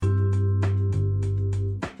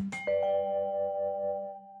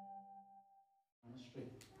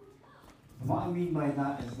And what I mean by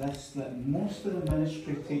that is this, that most of the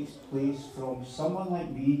ministry takes place from someone like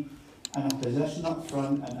me in a position up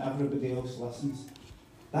front and everybody else listens.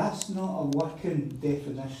 That's not a working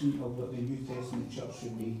definition of what the New Testament church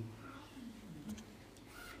should be.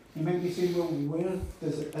 You might be saying, well,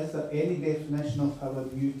 is there any definition of how a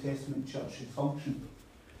New Testament church should function?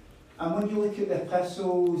 And when you look at the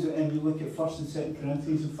epistles and you look at 1 and 2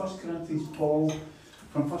 Corinthians, in 1 Corinthians, Paul,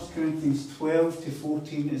 from 1 Corinthians 12 to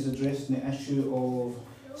 14, is addressing the issue of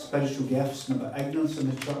spiritual gifts and about ignorance in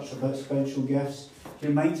the church about spiritual gifts. He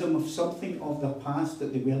reminds them of something of the past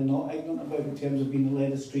that they were not ignorant about in terms of being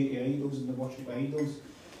led astray to idols and the worship of idols.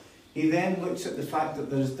 He then looks at the fact that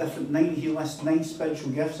there's he lists 9 spiritual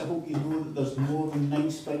gifts. I hope you know that there's more than 9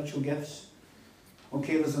 spiritual gifts.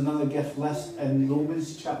 Okay, there's another gift list in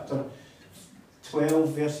Romans chapter 12,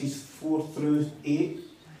 verses 4 through 8.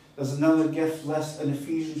 There's another gift list in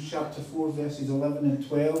Ephesians chapter 4, verses 11 and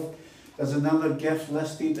 12. There's another gift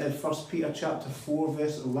listed in 1 Peter chapter 4,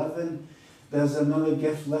 verse 11. There's another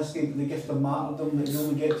gift listed, the gift of martyrdom that you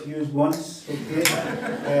only get to use once. Okay?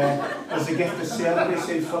 There's a gift of service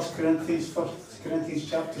in 1 Corinthians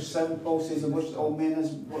chapter 7. Paul says, I wish that all men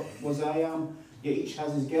as I am, yet each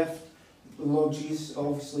has his gift. The Lord Jesus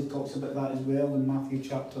obviously talks about that as well in Matthew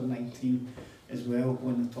chapter 19 as well,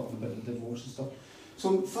 when they're talking about the divorce and stuff. So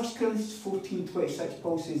 1 Corinthians 14:26,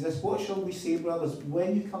 Paul says this, what shall we say, brothers,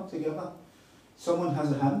 when you come together? Someone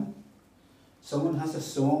has a hymn, someone has a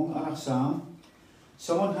song or a psalm,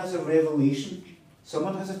 someone has a revelation,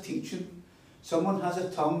 someone has a teaching, someone has a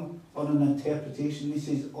tongue or an interpretation. He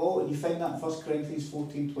says, you find that in 1 Corinthians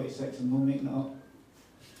 14:26, I'm not making it up.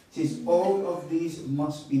 He says, all of these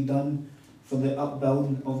must be done for the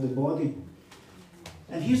upbuilding of the body.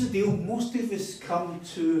 And here's the deal, most of us come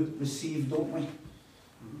to receive, don't we?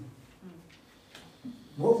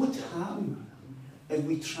 What would happen if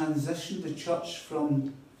we transitioned the church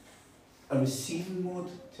from a receiving mode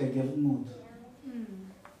to a giving mode?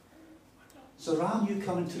 So rather than you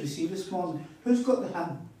coming to receive this morning, who's got the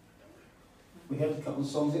hymn? We heard a couple of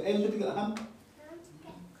songs. Anybody got a hymn?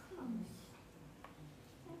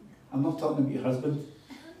 I'm not talking about your husband.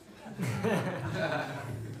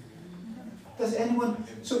 Does anyone?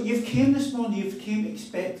 So you've came this morning, you've came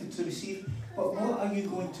expected to receive, but what are you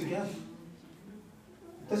going to give?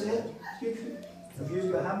 Does it? Have you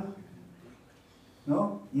got a hymn?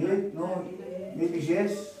 No? You? No? Maybe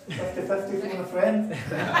yes? 50-50 from a friend?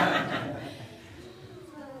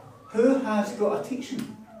 Who has got a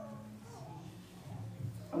teaching?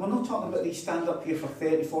 And we're not talking about these stand up here for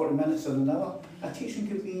 30-40 minutes or an hour. A teaching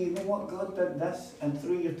could be, you know what, God did this, and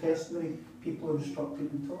through your testimony, people are instructed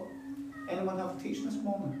and taught. Anyone have a teaching this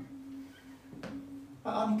morning?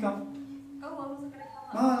 Annie, come. Oh, I wasn't going to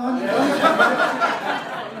come.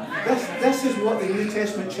 No. This is what the New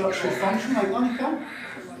Testament church should function like. Annie, come.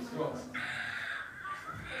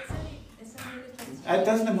 It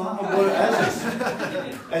doesn't matter what it is.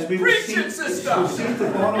 As we receive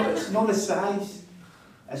tomorrow, it's not the size.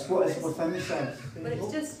 It's what is within the size. But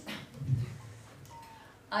it's just...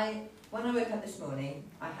 When I woke up this morning,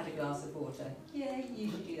 I had a glass of water. Yeah, you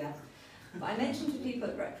should do that. But I mentioned to people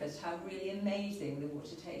at breakfast how really amazing the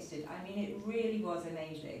water tasted. I mean, it really was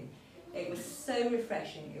amazing. It was so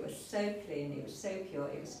refreshing, it was so clean, it was so pure,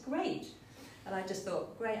 it was great. And I just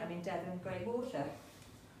thought, great, I'm in Devon, great water.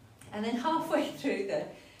 And then halfway through the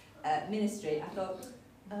ministry, I thought,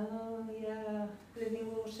 oh yeah,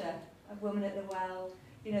 living water, a woman at the well.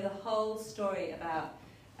 You know, the whole story about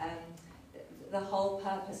the whole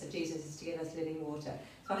purpose of Jesus is to give us living water.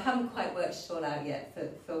 So I haven't quite worked it all out yet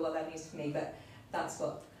for what that means to me, but that's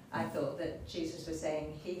what I thought that Jesus was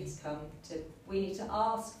saying. He has come to, we need to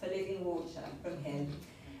ask for living water from him,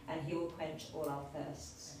 and he will quench all our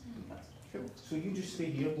thirsts. Cool. So you just stay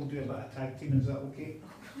here, we'll do a bit of tag team, is that okay?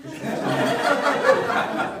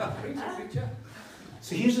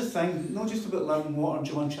 So here's the thing, not just about living water in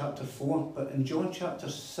John chapter 4, but in John chapter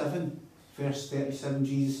 7, verse 37,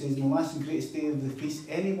 Jesus says, in the last and greatest day of the feast,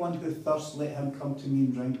 anyone who thirsts, let him come to me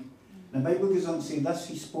and drink. And the Bible goes on to say, this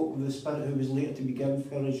he spoke with the Spirit who was later to be given,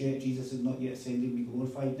 for as yet Jesus had not yet ascended and be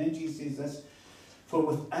glorified. And then Jesus says this, for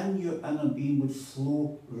within your inner being would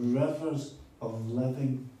flow rivers of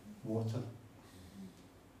living water.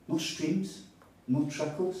 No streams, no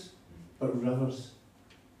trickles, but rivers.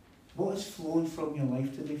 What is flowing from your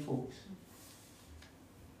life today, folks?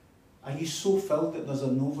 Are you so filled that there's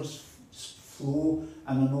an overflow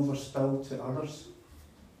and an overspill to others?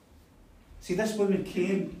 See, this woman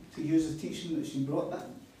came to use the teaching that she brought.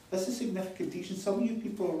 This is significant teaching. Some of you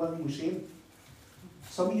people are living with shame.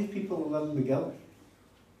 Some of you people are living with guilt.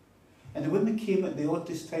 And the women came at the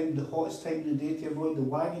oddest time, the hottest time in the day to avoid the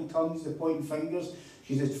wagging tongues, the pointing fingers.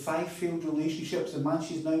 She's had 5 failed relationships. The man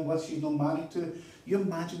she's now with, she's not married to. You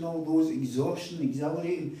imagine all those exhaustion,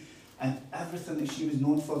 exhilarating, and everything that she was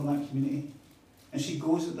known for in that community. And she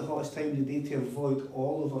goes at the hottest time of the day to avoid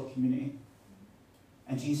all of her community.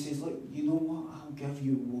 And Jesus says, look, you know what? I'll give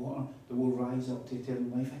you water that will rise up to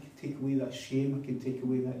eternal life. I can take away that shame. I can take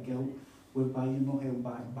away that guilt, whereby you're not held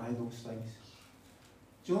back by those things.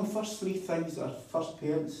 Do you know the first 3 things that our first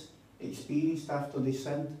parents experienced after they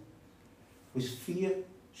sinned was fear,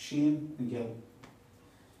 shame and guilt.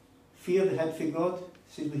 Fear they hid from God. It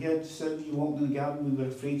says we had sins, you walked in the garden, we were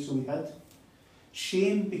afraid so we hid.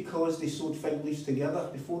 Shame because they sewed fig leaves together.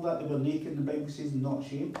 Before that they were naked, the Bible says not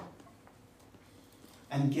ashamed.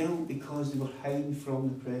 And guilt because they were hiding from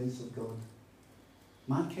the presence of God.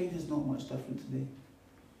 Mankind is not much different today.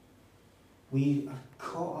 We are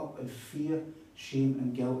caught up in fear, shame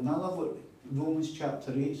and guilt. And I love what Romans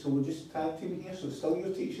chapter 8, so we'll just tag team here, so it's still your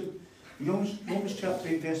teaching. Romans chapter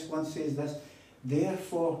 8 verse 1 says this,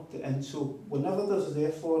 therefore, and so whenever there's a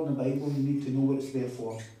therefore in the Bible, you need to know what it's there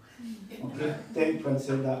for. Okay? Derek Prince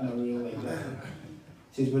said that and I really like that. It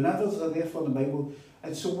says, whenever there's a therefore in the Bible,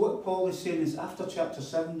 and so what Paul is saying is after chapter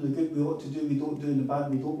 7, the good we ought to do, we don't do, and the bad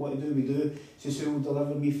we don't want to do, we do. He says, who will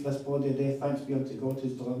deliver me for this body of death? Thanks be unto God who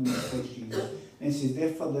has delivered me in Christ Jesus. And he says,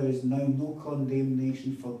 therefore there is now no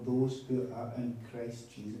condemnation for those who are in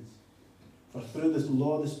Christ Jesus. For through this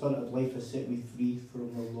law the Spirit of life has set me free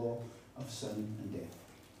from the law of sin and death.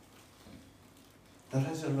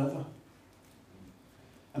 There is a river.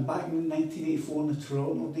 And back in 1984 in the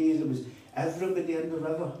Toronto days, it was everybody in the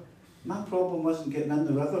river. My problem wasn't getting in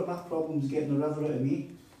the river, my problem was getting the river out of me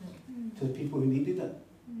to the people who needed it.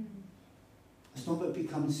 It's not about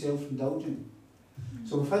becoming self-indulgent.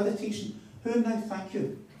 So we've had the teaching. Who now, thank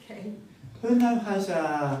you, Okay. who now has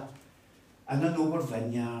and I know we're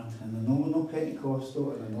Vineyard, and I know we're no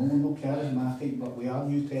Pentecostal, and I know we're no charismatic, but we are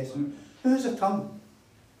New Testament. Who has a tongue?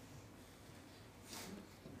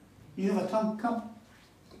 You have a tongue? Come.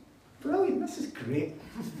 Brilliant, this is great.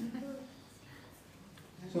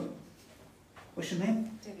 So, what's your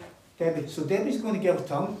name? Debbie. Debbie. So Debbie's going to give a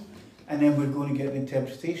tongue, and then we're going to get an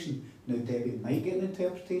interpretation. Now Debbie might get an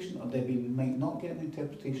interpretation, or Debbie might not get an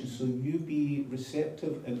interpretation, so you be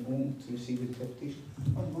receptive and open to receive the interpretation.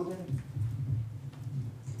 Oh, go Debbie.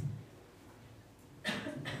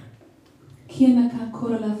 Kianaka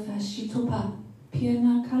korola fashitopa,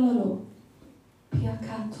 piana kalalo,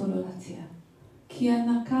 piaka tololatia,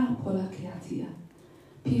 kianaka polakiatia,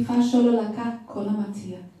 pifashololaka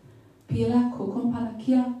kolamatia, pila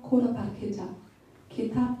kokompalakia korapakita,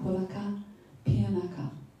 kita polaka, pianaka,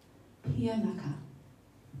 pianaka.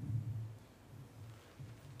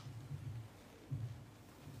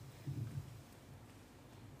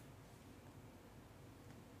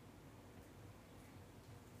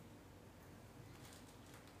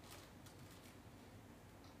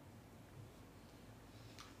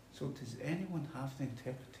 So does anyone have the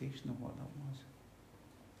interpretation of what that was?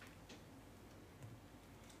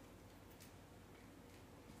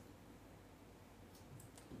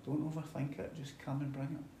 Don't overthink it, just come and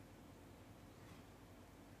bring it.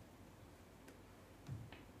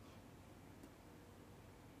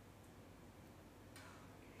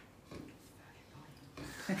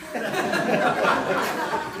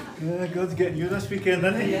 God's getting you this weekend,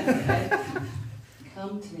 isn't he? Yeah.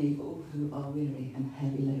 Come to me, all who are weary and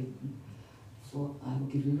heavy laden, for I will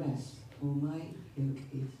give you rest. For my yoke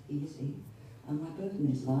is easy and my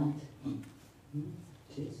burden is light.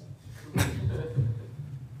 Cheers.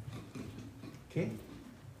 Okay.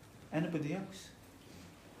 Anybody else?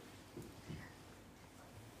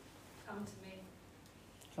 Come to me.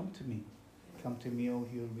 Come to me. Come to me, all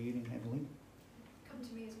who are weary and heavy laden. Come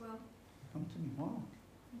to me as well. Come to me. Wow.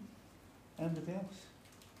 Anybody else?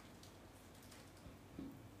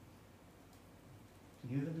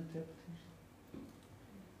 Do you have an interpretation?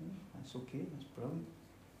 No, that's okay, that's brilliant.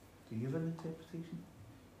 Do you have an interpretation?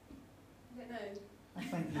 I don't know. I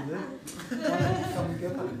think you do. Why don't you come and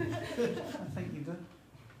give it? I think you do.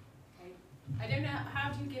 Okay. I don't know,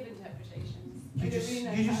 how do you give interpretations? I You don't just, really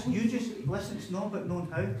know you how. just, listen, it's not about knowing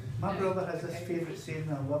how. My No. brother has this Okay. favourite saying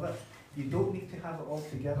and I love it. You don't need to have it all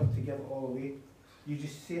together to give it all away. You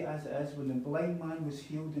just say it as it is. When the blind man was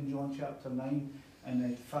healed in John chapter 9 and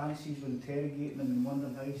the Pharisees were interrogating him and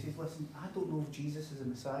wondering how, he says, listen, I don't know if Jesus is the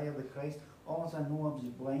Messiah, the Christ. All I know, I was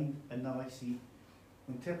blind and now I see.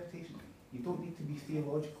 Interpretation. You don't need to be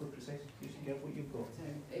theologically precise. Just give what you've got. So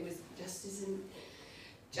it was justice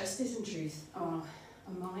and truth are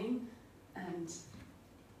mine, and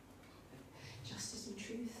justice and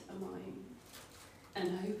truth are mine,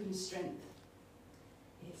 and hope and and strength.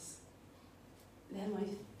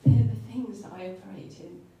 They're the things that I operate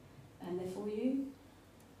in, and they're for you.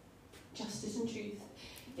 Justice and truth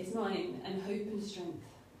is mine, and hope and strength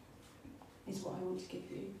is what I want to give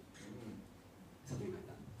you. Something like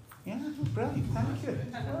that. Yeah, brilliant, thank you.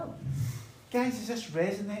 Well, guys, is this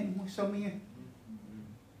resonating with some of you?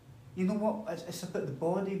 You know what? It's about the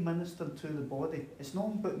body ministering to the body. It's not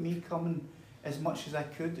about me coming as much as I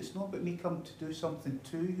could. It's not about me coming to do something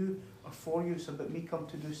to you or for you. It's about me coming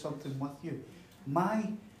to do something with you.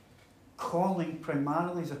 My calling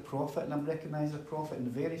primarily as a prophet, and I'm recognised as a prophet in the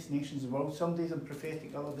various nations of the world. Some days I'm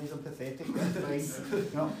prophetic, other days I'm pathetic. That's fine. You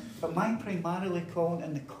know? But my primarily calling,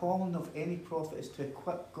 and the calling of any prophet, is to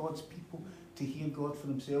equip God's people to hear God for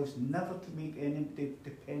themselves, never to make anybody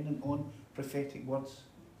dependent on prophetic words.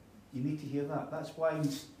 You need to hear that. That's why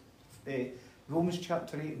in Romans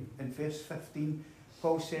chapter 8 and verse 15,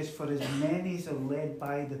 Paul says, "For as many as are led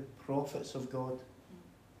by the prophets of God."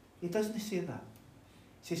 He doesn't say that.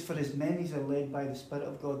 He says, "For as many as are led by the Spirit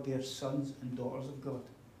of God, they are sons and daughters of God."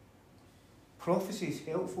 Prophecy is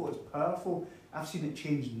helpful, it's powerful. I've seen it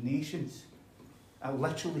change nations. I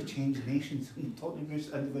literally change nations. I'm talking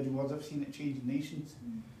about individual words, I've seen it change nations.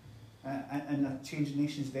 And I've changed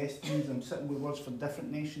nations' destinies. I'm sitting with words for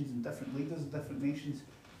different nations and different leaders of different nations.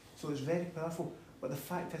 So it's very powerful. But the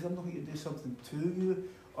fact is, I'm not here to do something to you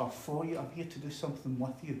or for you. I'm here to do something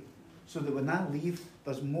with you. So that when I leave,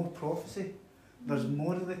 there's more prophecy. There's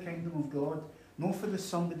more of the kingdom of God. Not for the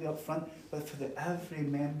somebody up front, but for the every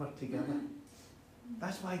member together.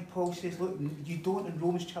 That's why Paul says, look, you don't, in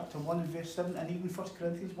Romans chapter 1 and verse 7, and even 1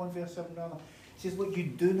 Corinthians 1 verse 7 rather, he says, look, you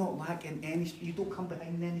do not lack in any, you don't come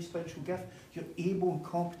behind any spiritual gift. You're able and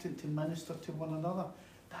competent to minister to one another.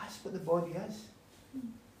 That's what the body is.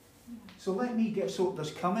 So let me get, so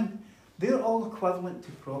there's coming. They're all equivalent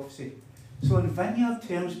to prophecy. So in vineyard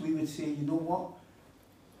terms, we would say, you know what?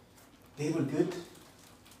 They were good.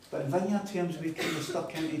 But in vineyard terms, we kind of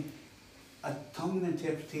stuck into a tongue and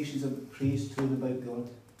interpretations of praise to and about God.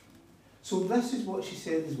 So this is what she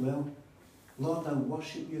said as well. Lord, I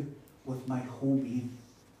worship you with my whole being.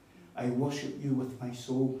 I worship you with my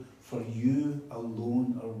soul, for you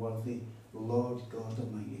alone are worthy, Lord God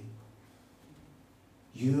Almighty.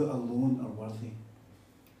 You alone are worthy.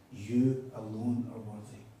 You alone are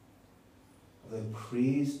worthy. The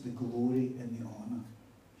praise, the glory, and the honour.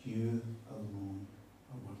 You alone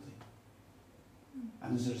are worthy.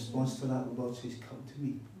 And as a response to that, the Lord says, come to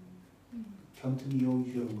me. Come to me, all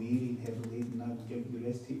you are weary and heavy laden, and I will give you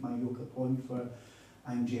rest. Take my yoke upon you, for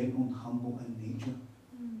I am gentle and humble in nature.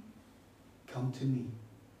 Come to me.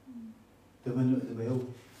 The window at the well,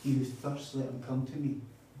 he who thirsts, let him come to me.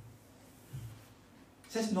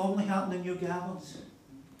 Does this normally happen in your gatherings?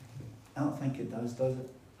 I don't think it does it?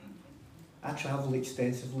 I travel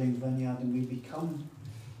extensively in Vineyard, and we become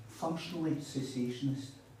functionally cessationist.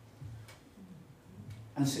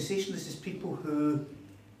 And cessationists is people who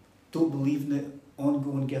don't believe in the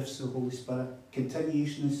ongoing gifts of the Holy Spirit.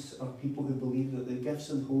 Continuationists are people who believe that the gifts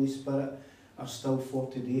of the Holy Spirit are still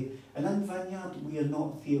for today. And in Vineyard, we are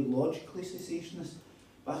not theologically cessationists,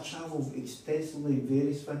 but I travel extensively in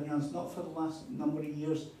various vineyards, not for the last number of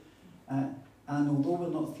years. And although we're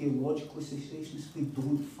not theologically cessationists, we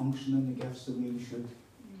don't function in the gifts the way we should.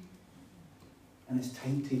 And it's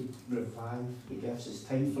time to revive the gifts. It's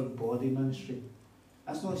time for body ministry.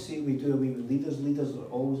 That's not to say we do away with leaders. Leaders are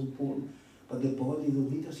always important. But the body, the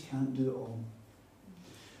leaders can't do it all.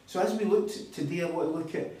 So as we look today, I want to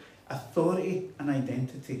look at authority and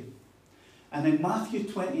identity. And in Matthew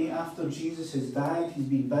 28, after Jesus has died, he's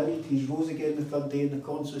been buried, he's rose again the third day in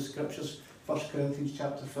accordance with Scriptures, 1 Corinthians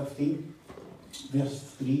chapter 15, verse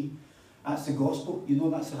 3. That's the gospel. You know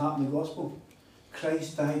that's the heart of the gospel.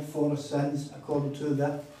 Christ died for our sins according to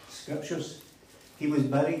the Scriptures. He was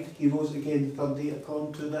buried, he rose again the third day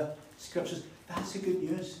according to the Scriptures. That's the good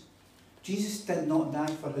news. Jesus did not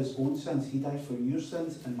die for his own sins, he died for your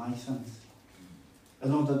sins and my sins.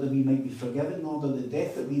 In order that we might be forgiven, in order that the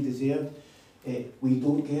death that we deserved, we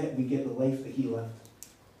don't get, we get the life that he lived.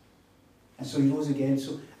 And so he rose again.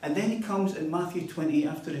 And then he comes in Matthew 28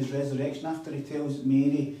 after his resurrection, after he tells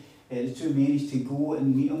Mary, the two Marys, to go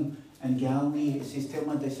and meet him in Galilee. It says, tell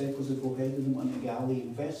my disciples to go ahead of them unto Galilee.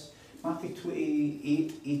 In Matthew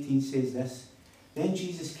 28:18 says this, then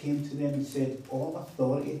Jesus came to them and said, all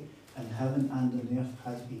authority in heaven and on earth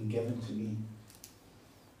has been given to me.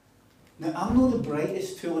 Now, I'm not the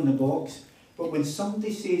brightest tool in the box, but when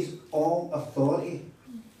somebody says all authority,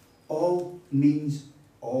 all means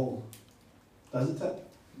all, doesn't it?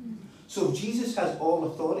 So if Jesus has all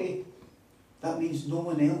authority, that means no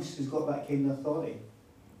one else has got that kind of authority.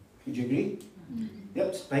 Would you agree? Yep,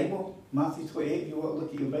 it's Bible, Matthew 28, you want to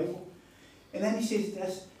look at your Bible. And then he says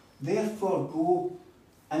this, therefore go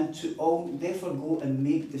and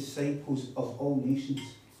make disciples of all nations,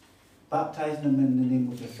 baptizing them in the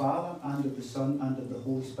name of the Father, and of the Son, and of the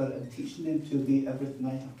Holy Spirit, and teaching them to obey everything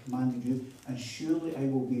I have commanded you, and surely I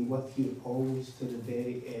will be with you always to the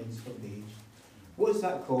very ends of the age. What is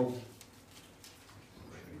that called?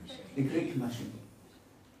 The Great Commission.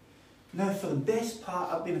 Now, for the best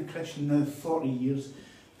part, I've been a Christian now 40 years.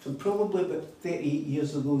 For probably about 38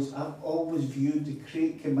 years of those, I've always viewed the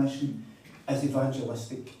Great Commission as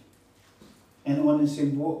evangelistic. Anyone is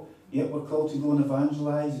saying, what? Yet we're called to go and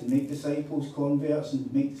evangelise and make disciples, converts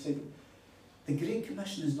and make disciples. The Great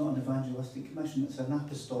Commission is not an evangelistic commission, it's an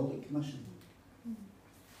apostolic commission.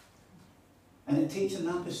 And it takes an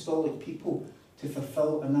apostolic people to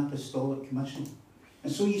fulfil an apostolic commission.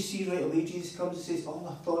 And so you see right away, Jesus comes and says, all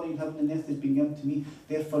authority in heaven and earth has been given to me,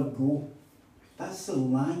 therefore go. That's the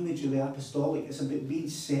language of the apostolic. It's about being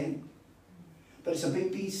sent. But it's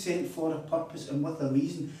about being sent for a purpose and with a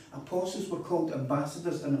reason. Apostles were called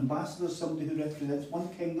ambassadors, and ambassadors somebody who represents one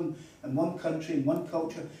kingdom and one country and one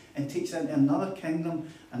culture and takes into another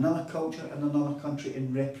kingdom, another culture and another country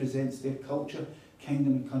and represents their culture,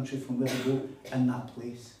 kingdom and country from where they go in that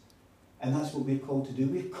place. And that's what we're called to do.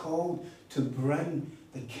 We're called to bring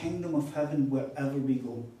the kingdom of heaven wherever we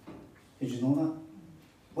go. Did you know that?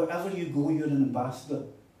 Wherever you go, you're an ambassador.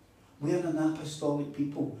 We're an apostolic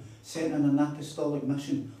people, sent on an apostolic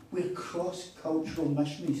mission. We're cross-cultural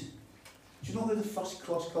missionaries. Do you know who the first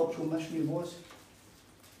cross-cultural missionary was?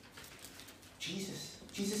 Jesus.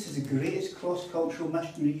 Jesus is the greatest cross-cultural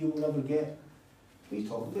missionary you will ever get. What are you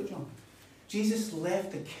talking about, John? Jesus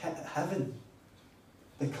left heaven,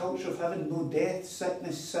 the culture of heaven, no death,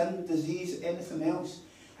 sickness, sin, disease, anything else.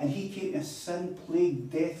 And he came to a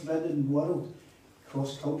sin-plagued, death-ridden world,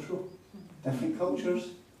 cross-cultural, different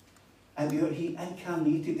cultures. And he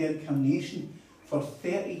incarnated the incarnation for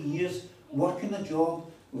 30 years, working a job,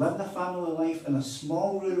 living a family life in a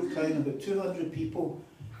small rural town, about 200 people,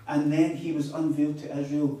 and then he was unveiled to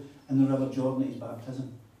Israel in the River Jordan at his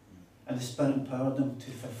baptism. And the Spirit empowered him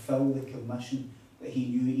to fulfil the commission that he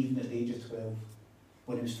knew even at the age of 12,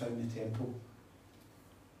 when he was found in the temple.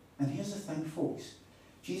 And here's the thing, folks.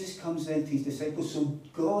 Jesus comes then to his disciples. So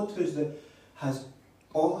God, has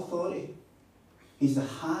all authority, he's the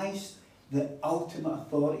highest, the ultimate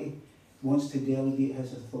authority, wants to delegate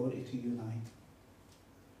his authority to you and I.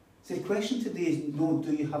 So the question today is, no,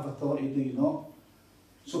 do you have authority, do you not?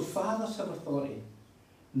 So fathers have authority,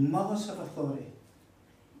 mothers have authority,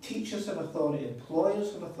 teachers have authority,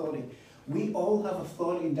 employers have authority. We all have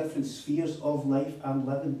authority in different spheres of life and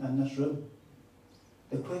living in this room.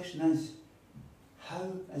 The question is,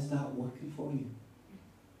 how is that working for you?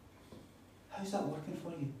 How's that working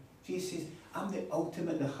for you? Jesus says, I'm the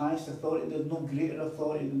ultimate, the highest authority. There's no greater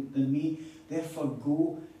authority than me. Therefore,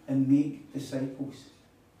 go and make disciples.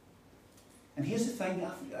 And here's the thing,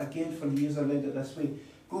 again, for years I read it this way.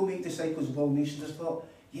 Go make disciples of all nations. I thought,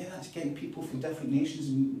 yeah, that's getting people from different nations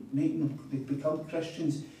and making them they become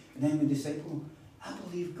Christians, and then we disciple them. I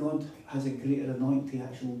believe God has a greater anointing to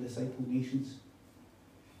actually disciple nations.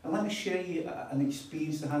 And let me share you an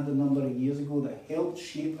experience I had a number of years ago that helped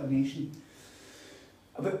shape a nation.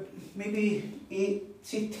 About maybe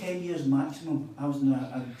 10 years maximum, I was in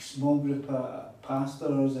a small group of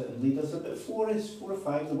pastors and leaders, about four or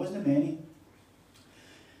five, there wasn't many.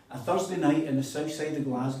 A Thursday night in the south side of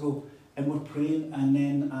Glasgow, and we're praying, and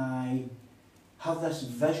then I have this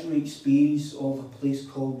visionary experience of a place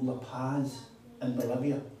called La Paz in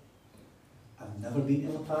Bolivia. I've never been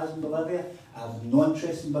to La Paz in Bolivia. I have no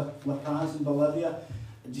interest in La Paz in Bolivia.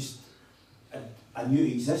 I knew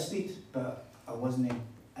it existed, but I wasn't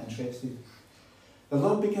interested. The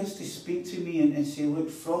Lord begins to speak to me and say, look,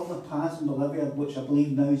 from La Paz in Bolivia, which I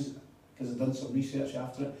believe now is, because I've done some research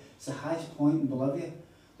after it, it's the highest point in Bolivia.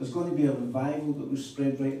 There's going to be a revival that will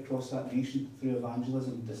spread right across that nation through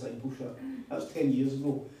evangelism and discipleship. That was 10 years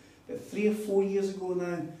ago. But 3 or 4 years ago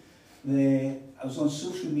now, I was on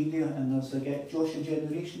social media and there's a guy, Joshua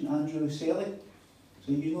Generation, Andrew Selly.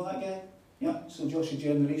 So you know that guy? Yeah, so Joshua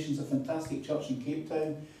Generation's a fantastic church in Cape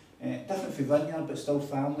Town. Different from Vineyard, but still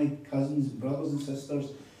family, cousins, brothers and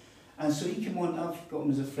sisters. And so he came on, I've got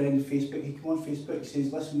him as a friend on Facebook, he came on Facebook and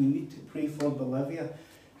says, listen, we need to pray for Bolivia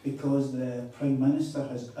because the Prime Minister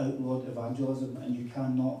has outlawed evangelism and you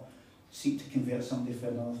cannot seek to convert somebody for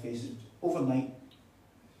another faith overnight.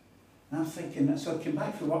 And I'm thinking, so I came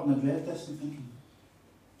back from work and I read this and thinking,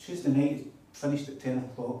 Tuesday night, finished at 10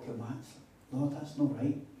 o'clock, and Lord, that's not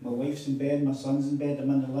right. My wife's in bed, my son's in bed, I'm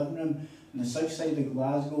in the living room in the south side of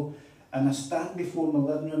Glasgow, And I stand before my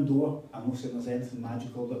living room door. I'm not saying there's anything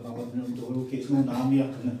magical about my living room door, okay? It's no Narnia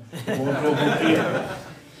and the wardrobe, okay?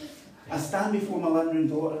 I stand before my living room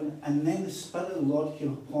door, and then the Spirit of the Lord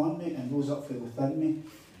came upon me and rose up from within me.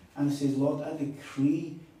 And I says, Lord, I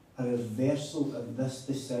decree a reversal of this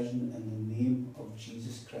decision in the name of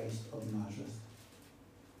Jesus Christ of Nazareth.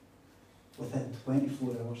 Within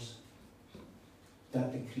 24 hours,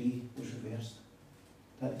 that decree was reversed.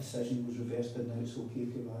 That decision was reversed, and now it's okay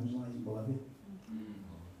to evangelise in Bolivia.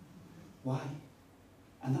 Why?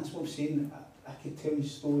 And that's what I'm saying. I could tell you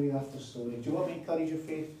story after story. Do you want me to encourage your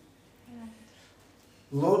faith? Yeah.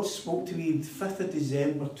 Lord spoke to me on 5th of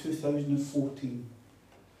December 2014.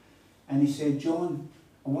 And he said, John,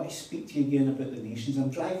 I want to speak to you again about the nations.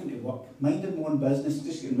 I'm driving to work, minding my own business,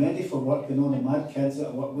 just getting ready for work, and all the mad kids that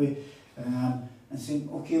I work with. And saying,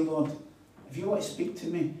 okay, Lord, if you want to speak to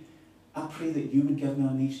me, I pray that you would give me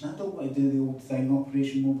a nation. I don't want to do the old thing,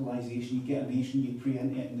 Operation Mobilisation. You get a nation, you pray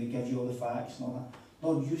into it, and they give you all the facts and all that.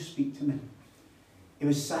 Lord, you speak to me. He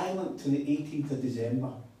was silent to the 18th of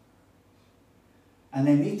December. And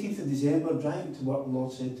then 18th of December, driving to work, the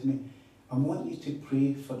Lord said to me, I want you to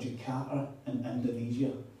pray for Jakarta in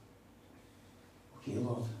Indonesia. Okay,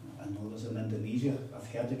 Lord, I know there's in Indonesia. I've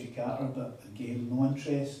heard of Jakarta, but again, no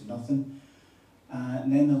interest, nothing.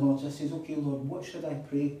 And then the Lord just says, okay, Lord, what should I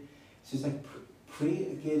pray? He says, pray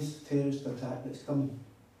against the terrorist attack that's coming.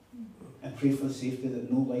 And pray for the safety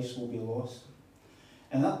that no lives will be lost.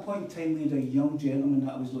 And at that point in time, we had a young gentleman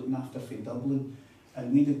that I was looking after for Dublin,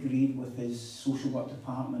 and we'd agreed with his social work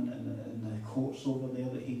department and the courts over there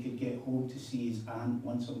that he could get home to see his aunt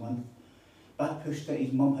once a month. But I pushed it.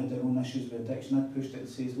 His mum had her own issues with addiction. I pushed it and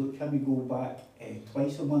says, look, can we go back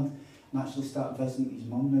twice a month and actually start visiting his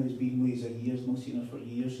mum now? He's been with her years, not seen her for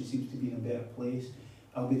years. She seems to be in a better place.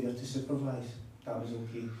 I'll be there to supervise. That was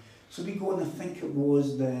okay. So we go, and I think it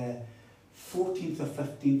was the 14th or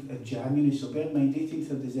 15th of January. So bear in mind,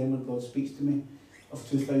 18th of December, God speaks to me, of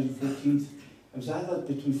 2014. It was either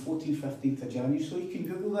between 14th and 15th of January, so you can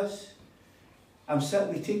Google this. I'm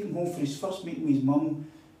sitting, we take him home for his first meeting with his mum.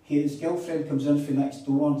 His girlfriend comes in from next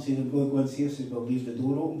door and says, I'm going to go and see her. Says, well, leave the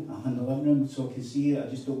door open. I'm in the living room so I can see it. I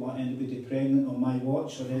just don't want anybody pregnant on my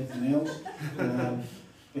watch or anything else.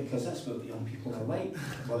 Because that's what the young people are like.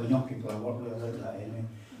 Well, the young people I work with are like that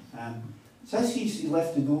anyway. So as he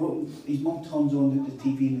left the door open, his mum turns on the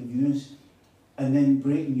TV and the news. And then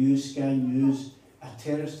breaking news, Sky News, a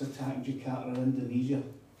terrorist attack in Jakarta, Indonesia,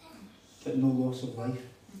 but no loss of life.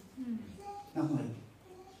 And I'm like,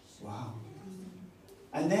 wow.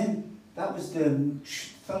 And then that was the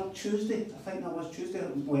third Tuesday, I think that was Tuesday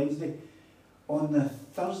or Wednesday. On the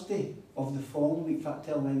Thursday of the following week, in fact,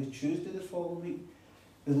 it was Tuesday the following week,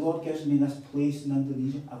 the Lord gives me this place in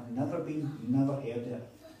Indonesia. I've never been, never heard it.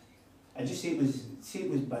 I just say it was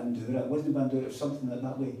Bandura. It wasn't Bandura, it was something like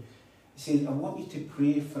that way. He says, I want you to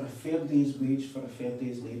pray for a fair day's wage for a fair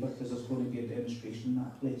day's labour, because there's going to be a demonstration in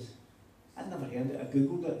that place. I'd never heard it. I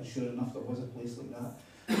googled it, and sure enough there was a place like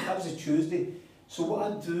that. That was a Tuesday. So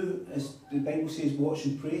what I do is, the Bible says, watch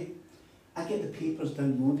and pray. I get the papers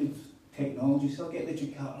downloaded, technology, so I get the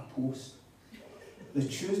Jakarta Post. The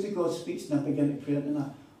Tuesday God speaks and I begin to pray into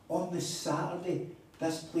that. On the Saturday,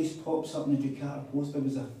 this place pops up in the Jakarta Post. There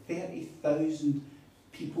was a 30,000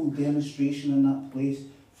 people demonstration in that place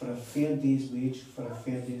for a fair day's wage, for a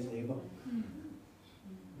fair day's labour.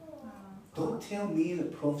 Don't tell me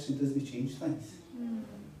that prophecy doesn't change things.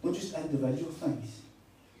 Not just individual things.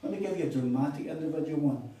 Let me give you a dramatic individual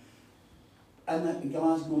one. In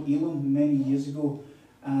Glasgow, Elam, many years ago,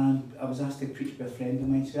 and I was asked to preach by a friend of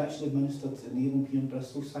mine, so I actually ministered in Elam here in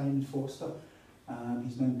Bristol, Simon Foster.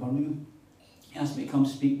 He's now in Birmingham. He asked me to come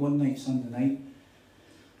speak one night, Sunday night.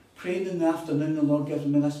 Prayed in the afternoon, the Lord gives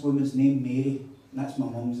me this woman's name, Mary. And that's my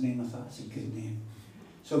mum's name. I thought, that's a good name.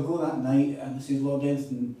 So I go that night and I says, Lord,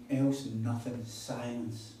 anything else? Nothing.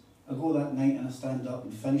 Silence. I go that night and I stand up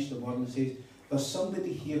and finish the word and says, there's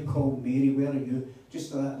somebody here called Mary, where are you?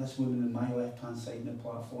 Just like that, this woman on my left-hand side of the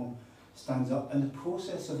platform stands up. In the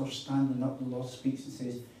process of her standing up, the Lord speaks and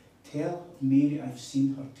says, tell Mary I've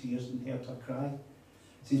seen her tears and heard her cry.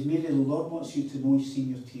 He says, Mary, the Lord wants you to know he's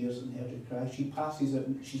seen your tears and heard your cry. She passes out,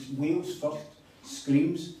 she wails first,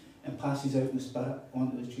 screams, and passes out in the spirit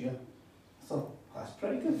onto the chair. I thought, that's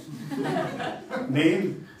pretty good.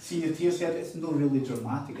 Name, see your tears heard, it's not really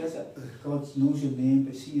dramatic, is it? God knows your name,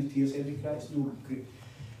 but see your tears heard, you cry, it's no great.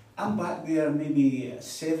 I'm back there maybe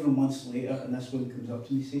several months later, and this woman comes up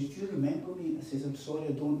to me and says, do you remember me? I says, I'm sorry,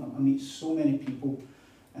 I don't. I meet so many people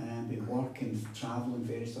with work and travel and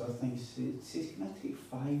various other things. She says, can I take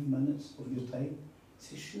 5 minutes of your time? I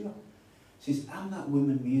says, sure. She says, I'm that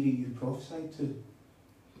woman Mary you prophesied to.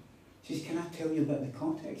 She says, can I tell you about the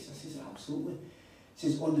context? I says, absolutely. She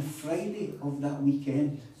says, on the Friday of that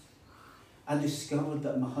weekend, I discovered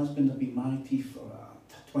that my husband had been married to for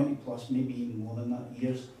 20 plus, maybe even more than that,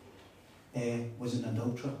 years, was an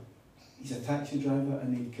adulterer. He's a taxi driver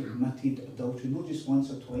and he'd committed adultery, not just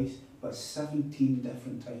once or twice, but 17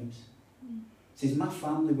 different times. He says, my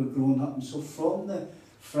family were growing up, and so from the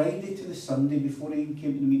Friday to the Sunday, before I even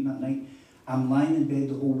came to the meeting that night, I'm lying in bed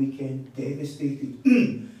the whole weekend, devastated,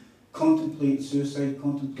 contemplating suicide,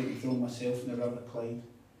 contemplating throwing myself in the River Clyde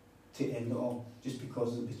to end it all, just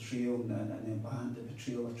because of the betrayal and the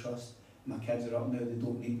betrayal of trust. My kids are up now, they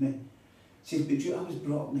don't need me. He says, but I was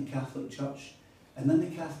brought up in the Catholic Church, and in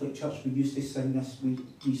the Catholic Church we used to sing this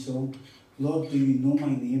wee song, Lord, do you know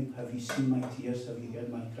my name? Have you seen my tears? Have you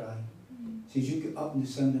heard my cry? He says, you get up on the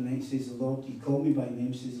Sunday night, says the Lord, you call me by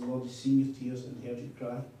name, says the Lord has seen your tears and heard your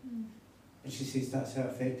cry. And she says, that's how it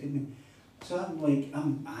affected me. So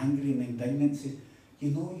I'm angry and indignant. Says, you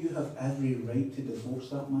know you have every right to divorce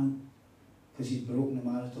that man because he's broken the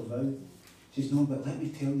marital vow. She says, no, but let me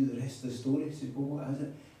tell you the rest of the story. She says, well, what is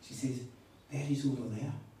it? She says, there he's over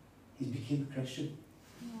there. He became a Christian.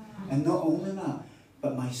 And not only that,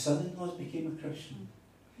 but my son-in-laws became a Christian.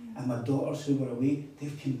 And my daughters who were away,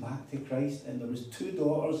 they've come back to Christ. And there was 2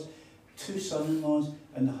 daughters, 2 son-in-laws,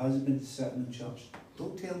 and the husband sitting in church.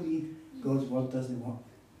 Don't tell me God's word doesn't work.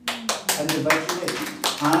 Individually,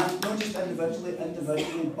 and not just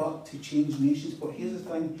individually, but to change nations. But here's the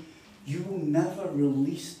thing, you will never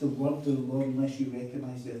release the word of the Lord unless you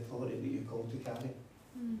recognise the authority that you're called to carry.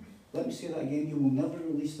 Let me say that again, you will never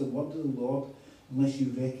release the word of the Lord unless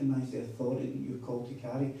you recognise the authority that you're called to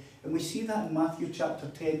carry. And we see that in Matthew chapter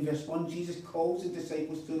 10, verse 1. Jesus calls the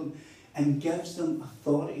disciples to them and gives them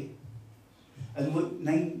authority. In Luke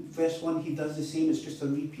 9, verse 1, he does the same. It's just a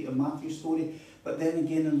repeat of Matthew's story. But then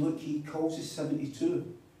again in Luke, he calls the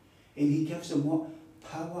 72. And he gives them what?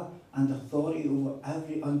 Power and authority over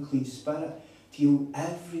every unclean spirit, to heal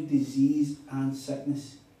every disease and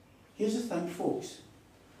sickness. Here's the thing, folks.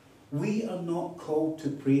 We are not called to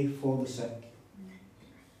pray for the sick.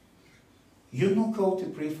 You're not called to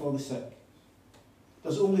pray for the sick.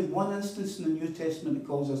 There's only one instance in the New Testament that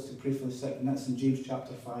calls us to pray for the sick, and that's in James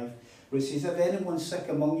chapter 5, where it says, if anyone's sick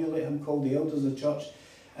among you, let him call the elders of the church,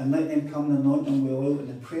 and let them come and anoint them with oil, and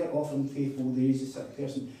the prayer offering faith will raise the sick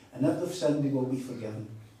person, and if they've sinned, they will be forgiven.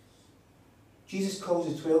 Jesus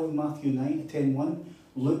calls the 12 in Matthew 9, 10:1,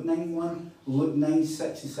 Luke 9:1, Luke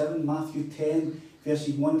 9:6-7, Matthew 10,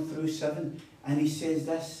 verses 1 through 7, and he says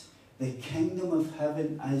this, the kingdom of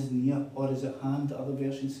heaven is near, or is at hand, the other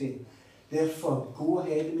versions say. Therefore, go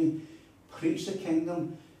ahead of me, preach the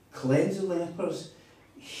kingdom, cleanse the lepers,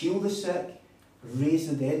 heal the sick, raise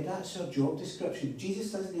the dead. That's our job description.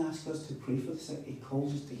 Jesus doesn't ask us to pray for the sick, he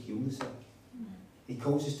calls us to heal the sick. He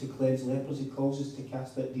calls us to cleanse lepers, he calls us to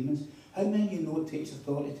cast out demons. How many of you know it takes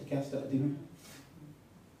authority to cast out a demon?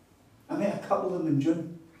 I met a couple of them in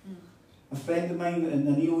June. A friend of mine in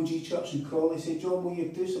an EOG church in Crawley said, John, will you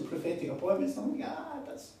do some prophetic appointments? And I'm like,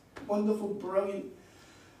 that's wonderful, brilliant.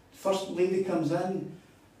 First lady comes in,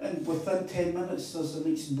 and within 10 minutes there's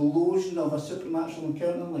an explosion of a supernatural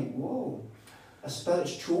encounter. I'm like, whoa, a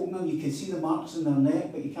spirit's choking them, you can see the marks in their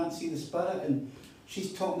neck, but you can't see the spirit, and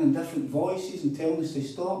she's talking in different voices and telling us to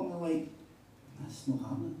stop, and we're like, that's not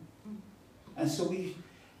happening. And so we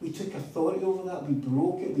took authority over that, we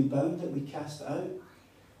broke it, we bound it, we cast it out.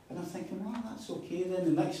 And I'm thinking, well, that's okay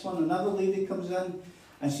then. The next one, another lady comes in,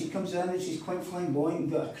 and she comes in and she's quite flamboyant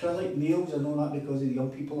and got acrylic nails. I know that because of the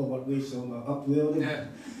young people I work with, so I'm up there.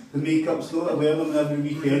 The makeup's not, I wear them every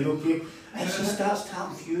weekend, okay? And she starts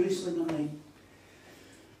tapping furiously, and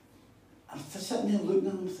I'm sitting there looking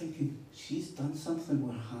at her and thinking, she's done something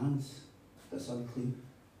with her hands that's unclean.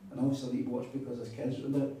 And obviously I need to watch because there's kids,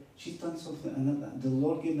 but she's done something, and the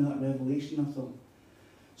Lord gave me that revelation. I thought,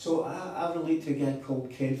 so I relate to a guy called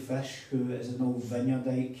Ken Fish, who is an old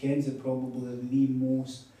vineyardite. Ken's probably the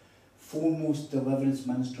foremost deliverance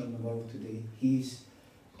minister in the world today. He's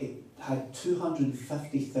had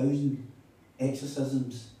 250,000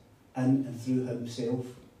 exorcisms in and through himself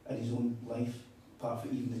in his own life, apart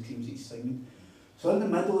from even the teams he's singing. So in the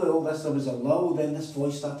middle of all this, there was a lull, then this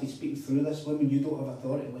voice started speaking through this woman, you don't have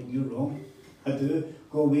authority, like, you're wrong. I do.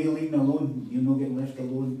 Go away, leave me alone. You're not getting left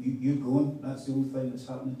alone. You're going. That's the only thing that's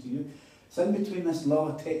happening to you. So in between this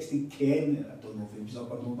lull, I texted Ken. I don't know if he was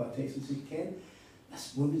up or not, but I texted and said, Ken,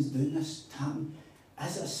 this woman's doing this, tapping.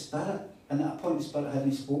 Is it a spirit? And at a point the spirit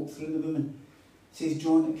hadn't spoke through the woman. He says,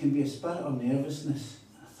 John, it can be a spirit or nervousness.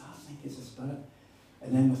 And I thought, I think it's a spirit.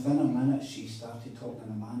 And then within a minute, she started talking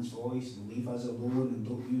in a man's voice, and leave us alone, and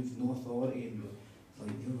don't use no authority. And we're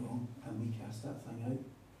like, you're wrong. And we cast that thing out.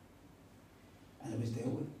 and it was dealt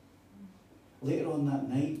with. Later on that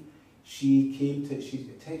night, she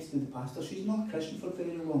texted the pastor. She's not a Christian for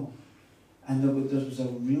very long. And there was a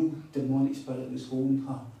real demonic spirit that was holding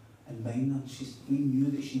her and binding her. We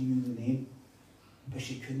knew that she knew the name, but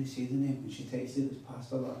she couldn't say the name. And she texted this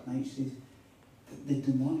pastor that night. She says, the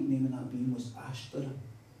demonic name of that being was Ashtoreth.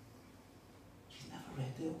 She's never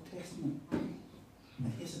read the Old Testament.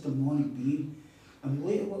 And here's a demonic being. And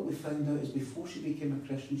later what we found out is before she became a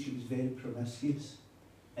Christian, she was very promiscuous.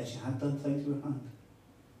 And she had done things with her hand.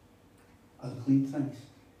 Unclean things.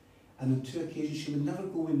 And on 2 occasions she would never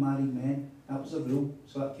go with married men. That was a rule.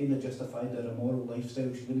 So that kind of justified her immoral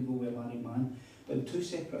lifestyle. She wouldn't go with a married man. But on 2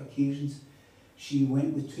 separate occasions she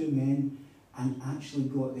went with 2 men and actually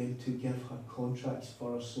got them to give her contracts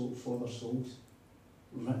for their souls.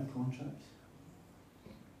 Written contracts.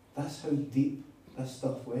 That's how deep this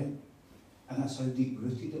stuff went. And that's how deep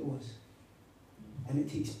rooted it was. And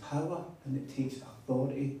it takes power and it takes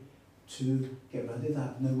authority to get rid of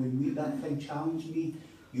that. Now when that thing challenged me,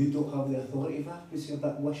 you don't have the authority of that. We say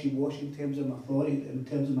that wishy-washy in terms of my authority, in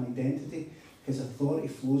terms of my identity, because authority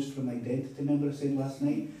flows from identity. Remember I said last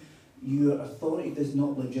night, your authority does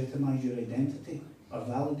not legitimise your identity or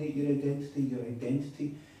validate your identity. Your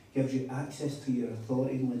identity gives you access to your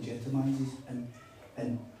authority and legitimises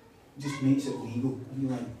and just makes it legal. And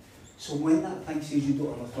you're like, so when that thing says you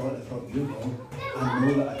don't have authority, I thought, you're wrong. I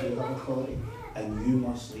know that I do have authority, and you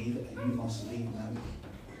must leave it, and you must leave now.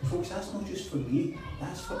 Folks, that's not just for me,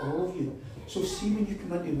 that's for all of you. So see when you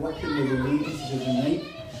come into working with the ladies of the night,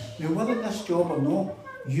 now whether this job or not,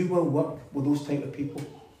 you will work with those type of people.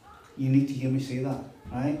 You need to hear me say that,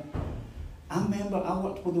 right? I remember I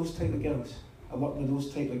worked with those type of girls. I worked with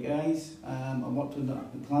those type of guys. I worked with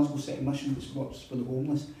the Glasgow City Mission, which works for the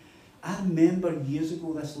homeless. I remember years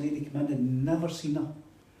ago this lady came in, I'd never seen her.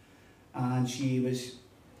 And she was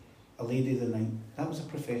a lady of the night. That was a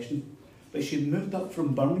profession. But she'd moved up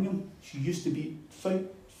from Birmingham. She used to be,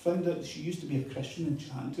 found out that she used to be a Christian and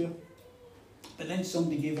chatting to her. But then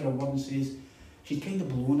somebody gave her a word and says, she'd kind of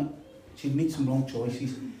blown it. She'd made some wrong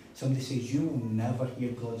choices. Somebody says, you will never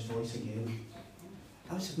hear God's voice again.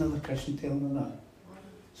 That was another Christian telling her that.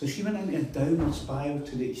 So she went into a downward spiral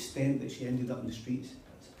to the extent that she ended up in the streets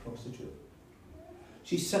as a prostitute.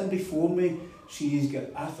 She's sitting before me. She's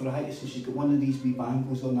got arthritis and she's got one of these wee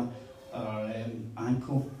bangles on her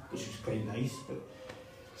ankle, which was quite nice. But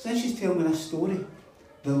since she's telling me this story,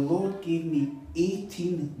 the Lord gave me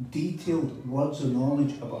 18 detailed words of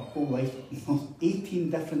knowledge about her whole life. 18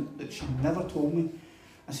 different that she never told me.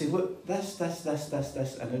 I said, look, this,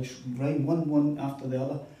 and I'd rhyme one after the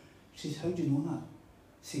other. She says, how do you know that?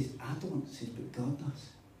 She says, I don't. She says, but God does.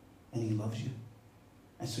 And He loves you.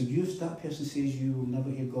 And so if that person says you will never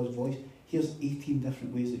hear God's voice, here's 18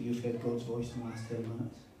 different ways that you've heard God's voice in the last 10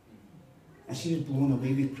 minutes. And she was blown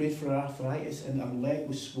away. We prayed for her arthritis and her leg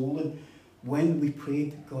was swollen. When we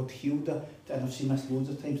prayed, God healed her. And I've seen this loads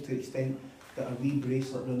of times to the extent that her wee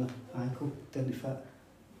bracelet around her ankle didn't fit.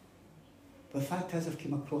 But the fact is, I've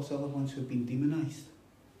come across other ones who have been demonised.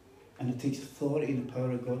 And it takes authority and the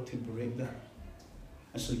power of God to break that.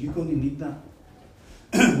 And so you're going to need that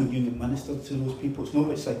when you minister to those people. It's not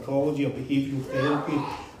about psychology or behavioural therapy,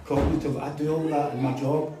 cognitive. I do all that in my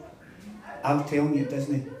job. I'm telling you it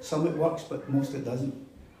doesn't. Some it works, but most it doesn't.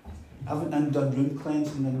 I haven't done room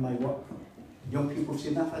cleansing in my work. Young people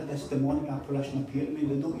saying, I've had this demonic apparition appear to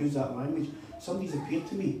me. They don't use that language. Somebody's appeared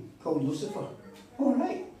to me called Lucifer. All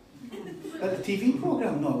right. At the TV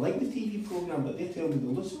programme, no, I like the TV programme, but they tell me,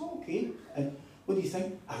 well, Lucifer, okay. And what do you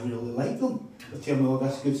think? I really like them. They tell me all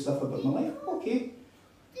this good stuff about my life. Okay.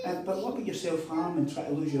 But what about your self-harm and try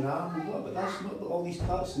to lose your arm? And what about this? What about all these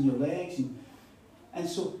cuts in your legs? And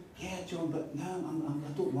so, yeah, John, but no,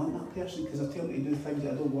 I don't want that person because they're telling me to do things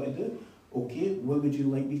that I don't want to do. Okay, what would you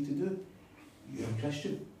like me to do? You're a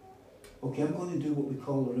Christian. Okay, I'm going to do what we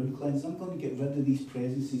call a room cleanse. I'm going to get rid of these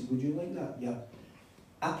presences. Would you like that? Yeah.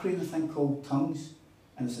 I pray in a thing called tongues,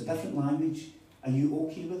 and it's a different language. Are you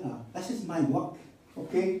okay with that? This is my work,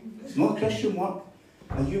 okay? It's not Christian work.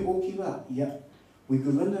 Are you okay with that? Yeah. We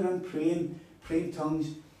go round around praying tongues,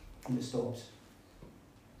 and it stops.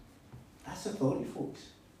 That's authority, folks.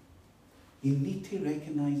 You need to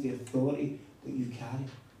recognise the authority that you carry.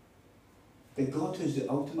 That God, who is the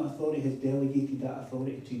ultimate authority, has delegated that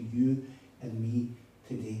authority to you and me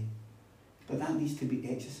today. But that needs to be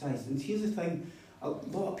exercised. And here's the thing, a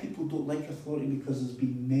lot of people don't like authority because there's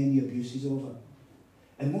been many abuses of it.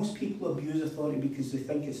 And most people abuse authority because they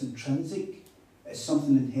think it's intrinsic, it's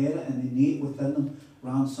something inherent and innate within them,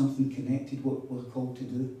 rather than something connected what we're called to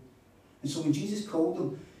do. And so when Jesus called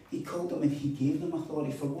them, He called them and He gave them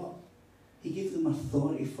authority for what? He gave them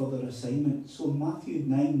authority for their assignment. So in Matthew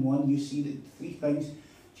 9:1, you see that 3 things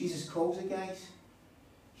Jesus calls the guys.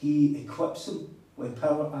 He equips them with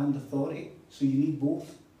power and authority. So you need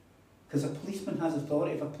both. Because a policeman has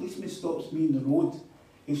authority. If a policeman stops me in the road,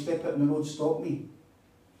 he'll step out in the road, stop me.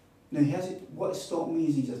 Now, what stopped me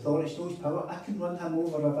is his authority, it's not his power. I can run him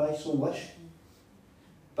over if I so wish.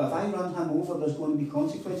 But if I run him over, there's going to be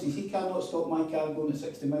consequences. He cannot stop my car going at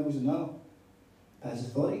 60 miles an hour. But his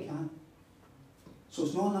authority can. So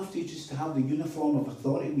it's not enough to just to have the uniform of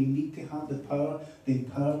authority. We need to have the power, the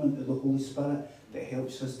empowerment of the Holy Spirit that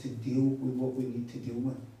helps us to deal with what we need to deal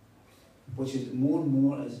with. Which is more and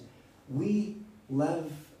more as we live,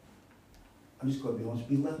 I'm just going to be honest,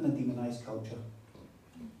 we live in a demonised culture.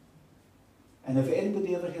 And if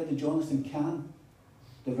anybody ever heard of Jonathan Cahn,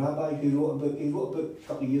 the rabbi who wrote a book a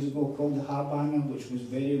couple of years ago called The Harbanger, which was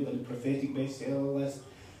very on the prophetic bestseller list.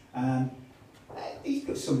 And he's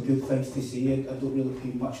got some good things to say. I don't really pay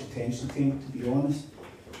much attention to him, to be honest.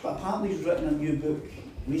 But apparently he's written a new book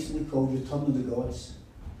recently called Return of the Gods.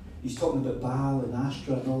 He's talking about Baal and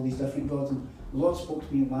Ashtra and all these different gods. And the Lord spoke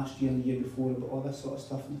to me last year and the year before about all this sort of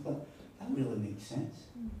stuff. And I thought, that really makes sense.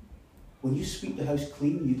 When you sweep the house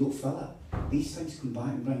clean, you don't fill it. These things come back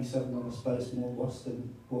and bring 7 other spirits more worse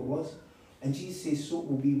than what was. And Jesus says, so it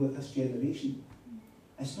will be with this generation.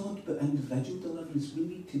 It's not about individual deliverance. We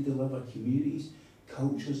need to deliver communities,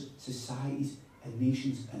 cultures, societies, and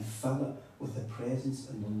nations and fill it with the presence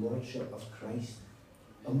and the lordship of Christ.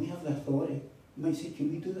 And we have the authority. You might say,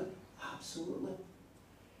 can we do that? Absolutely.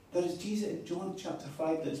 There is Jesus in John chapter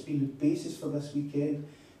 5 that's been the basis for this weekend.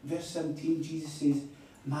 Verse 17, Jesus says,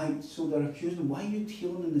 so they're accusing him, why are you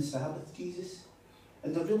healing on the Sabbath, Jesus?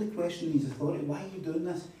 And they're really questioning his authority. Why are you doing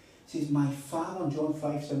this? He says, my Father, John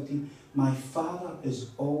 5:17, my Father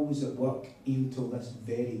is always at work even till this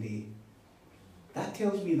very day. That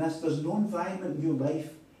tells me this, there's no environment in your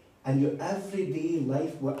life, and your everyday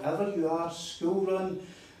life, wherever you are, school run,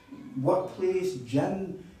 workplace,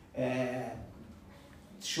 gym,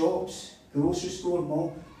 shops, grocery store,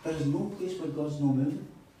 mall, there is no place where God's not moving.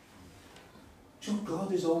 So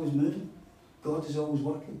God is always moving. God is always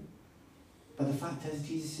working. But the fact is,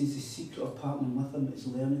 Jesus says the secret of partnering with him is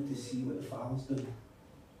learning to see what the Father's doing.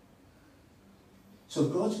 So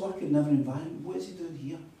if God's working in every environment, what is he doing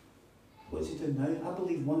here? What is he doing now? I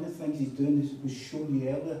believe one of the things he's doing is, was shown you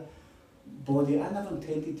earlier, body. I never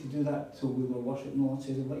intended to do that till we were worshiping. The Lord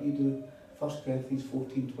says, I'll let you do 1 Corinthians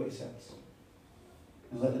 14:26.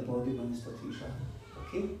 And let the body minister to each other.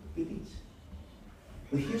 Okay? Obedience.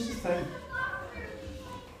 But here's the thing.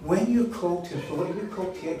 When you're called to authority, you're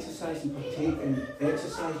called to exercise and partake and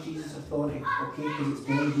exercise Jesus' authority, okay, because it's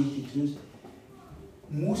delegated to us.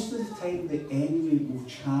 Most of the time, the enemy will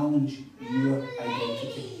challenge your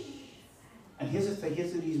identity. And here's the thing,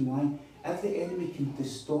 here's the reason why. If the enemy can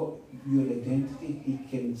distort your identity, he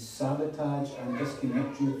can sabotage and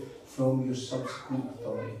disconnect you from your subsequent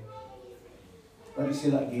authority. Let me say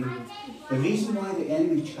that again. The reason why the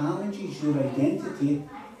enemy challenges your identity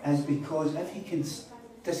is because if he can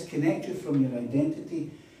disconnect you from your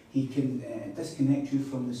identity, he can disconnect you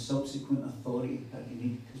from the subsequent authority that you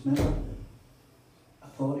need. Because remember,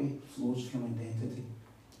 authority flows from identity.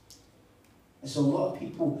 And so a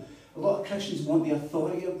lot of Christians want the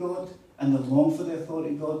authority of God and they long for the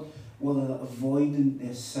authority of God while they're avoiding the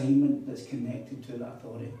assignment that's connected to that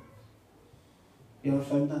authority. You ever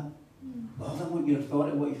found that? Lord, I want your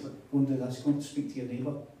authority. What you going to do this? Go and speak to your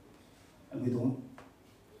neighbour. And we don't.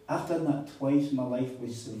 I've done that twice in my life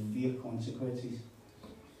with severe consequences.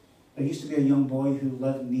 There used to be a young boy who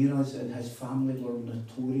lived near us and his family were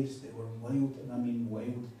notorious. They were wild, and I mean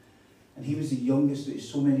wild. And he was the youngest. There were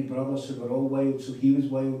so many brothers who were all wild, so he was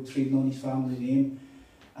wild, trading on his family name.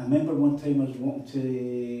 I remember one time I was walking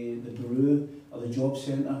to the bureau or the job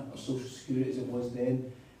centre, or social security as it was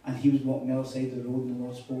then, and he was walking the other side of the road and the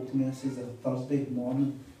Lord spoke to me. This is a Thursday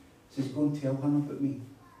morning. He says, go and tell him about me.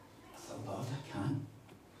 I thought, Lord, I can't.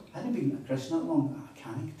 I hadn't been a Christian that long. I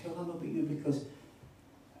can't tell him about you because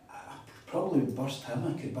I probably would burst him.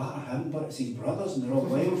 I could batter him, but it's his brothers and they're all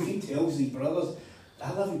wild. If he tells his brothers,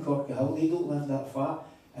 I live in Corkerhill, they don't live that far.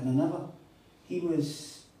 And I never. He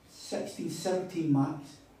was 16, 17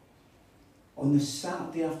 max. On the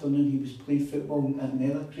Saturday afternoon, he was playing football at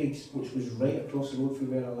Nethercraigs, which was right across the road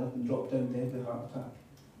from where I lived, and dropped down dead with a heart attack.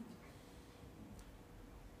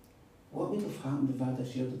 What would have happened if I had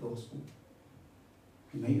shared the gospel?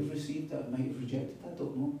 He might have received it, I might have rejected it, I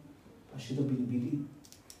don't know. I should have been obedient.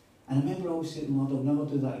 And I remember always saying, Lord, I'll never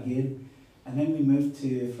do that again. And then we moved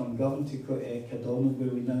from Govan to Cardona,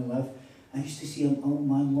 where we now live. I used to see an old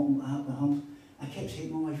man walking out the hump. I kept saying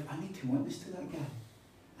to my wife, I need to witness to that guy.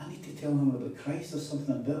 I need to tell him about Christ. There's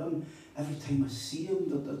something about him. Every time I see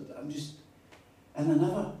him, I'm just... And I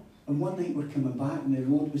never... And one night we're coming back and the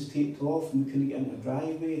road was taped off and we couldn't get into the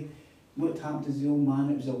driveway. What happened is the old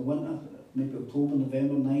man, it was a winter, maybe October,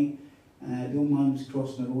 November night, the old man was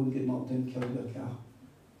crossing the road and getting knocked down and killed by a car.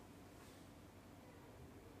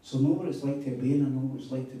 So I know what it's like to obey and I know what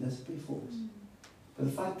it's like to disobey, folks. But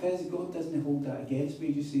the fact is, God doesn't hold that against me.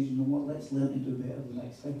 He just says, you know what, let's learn to do better the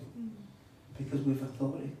next time. Because we have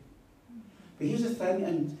authority. But here's the thing,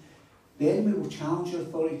 and the enemy will challenge your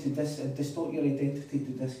authority to distort your identity,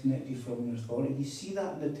 to disconnect you from your authority. You see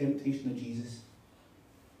that in the temptation of Jesus.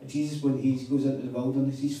 Jesus, when he goes into the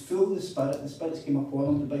wilderness, he's full of the Spirit. The Spirit came upon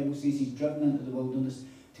him. The Bible says he's driven into the wilderness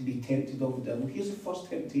to be tempted of the devil. Here's the first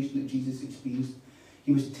temptation that Jesus experienced.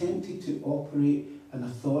 He was tempted to operate an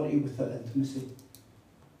authority without intimacy.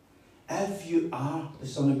 If you are the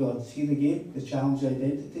Son of God, see it again, the challenge of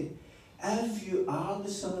identity. If you are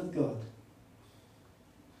the Son of God,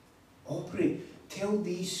 operate. Tell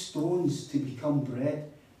these stones to become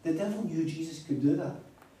bread. The devil knew Jesus could do that.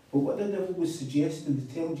 But what the devil was suggesting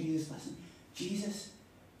to tell Jesus, listen, Jesus,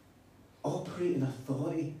 operate in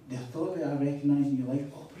authority. The authority I recognise in your life,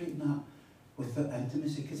 operate in that without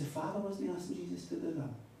intimacy. Because the Father wasn't asking Jesus to do that.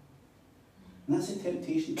 And that's a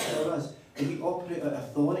temptation for us. If we operate out of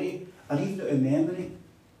authority, or even out of memory,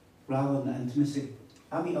 rather than intimacy.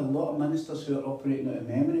 I meet a lot of ministers who are operating out of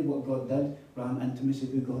memory what God did, rather than intimacy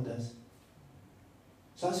who God is.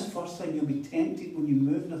 So that's the first thing. You'll be tempted when you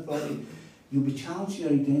move in authority. You'll be challenged your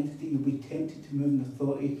identity. You'll be tempted to move in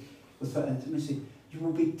authority without intimacy. You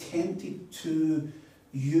will be tempted to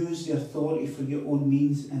use the authority for your own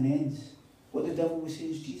means and ends. What the devil will say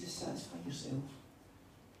is, Jesus, satisfy yourself.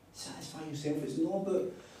 Satisfy yourself. It's not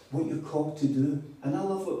about what you're called to do. And I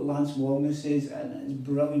love what Lance Wallner says, and it's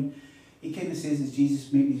brilliant. He kind of says, as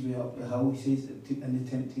Jesus making his way up the hill, he says in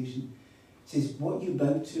the temptation, he says, what you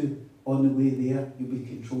bow to on the way there, you'll be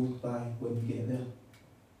controlled by when you get there.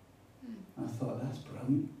 And I thought, that's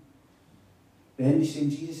brilliant. Then he's saying,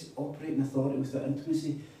 Jesus, operate in authority without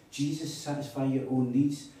intimacy. Jesus, satisfy your own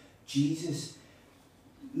needs. Jesus,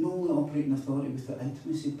 not only operate in authority without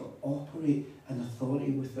intimacy, but operate in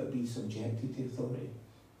authority without being subjected to authority.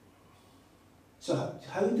 So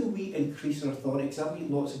how do we increase our authority? Because I've met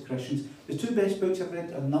lots of Christians. The two best books I've read,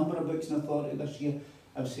 a number of books on authority this year.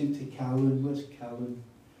 I was saying to Calvin, where's Calvin?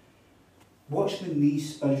 Watchman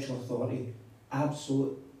Nee's Spiritual Authority.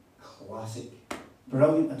 Absolute classic.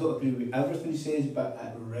 Brilliant. I don't agree with everything he says, but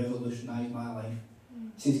it revolutionised my life.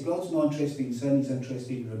 He says God's not interested in sin, he's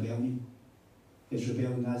interested in rebellion. His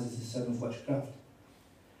rebellion is the sin of witchcraft.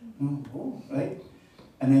 Oh, right.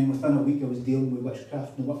 And then within a week I was dealing with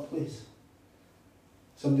witchcraft in the workplace.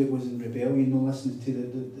 Somebody was in rebellion, no listening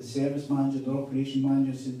to the service manager, the operation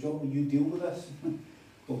manager, said, John, will you deal with this?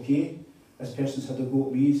 Okay. This person's had a go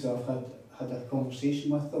at me, so I've had a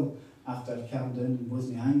conversation with them after I calmed down and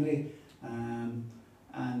wasn't angry.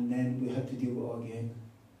 And then we had to deal with it all again.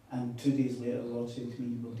 And 2 days later, the Lord said to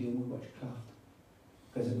me, we'll deal with witchcraft.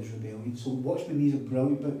 Because it was rebellion. So Watchman Nee is a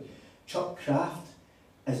brilliant book. Chuck Craft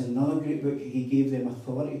is another great book. He gave them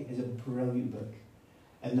authority. Is a brilliant book.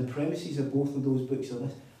 And the premises of both of those books are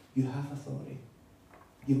this. You have authority.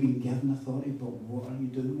 You've been given authority, but what are you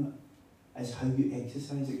doing with it? It's how you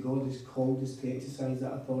exercise it. God has called us to exercise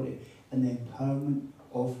that authority in the empowerment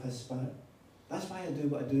of His Spirit. That's why I do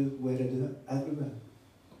what I do, where I do it, everywhere.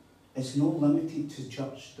 It's not limited to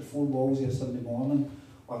church, the four walls here Sunday morning,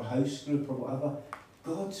 or house group or whatever.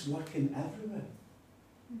 God's working everywhere.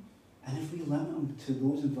 And if we limit Him to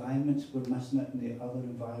those environments, we're missing it in the other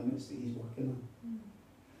environments that He's working on.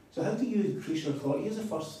 So how do you increase your authority? Here's the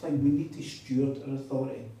first thing. We need to steward our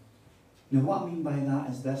authority. Now what I mean by that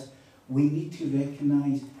is this. We need to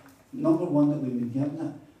recognise, number one, that we've been given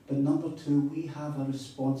it, but number two, we have a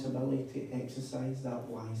responsibility to exercise that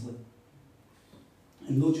wisely.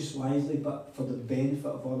 And not just wisely, but for the benefit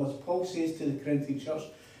of others. Paul says to the Corinthian church,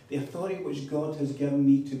 the authority which God has given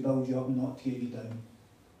me to build you up, not tear you down.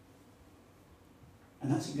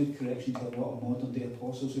 And that's a good correction to a lot of modern day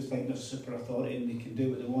apostles who think they're super authority and they can do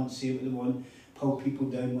what they want, say what they want, pull people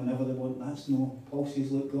down whenever they want. That's no. Paul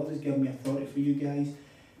says, look, God has given me authority for you guys,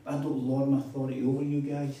 but I don't lord my authority over you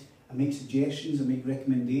guys. I make suggestions, I make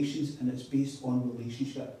recommendations, and it's based on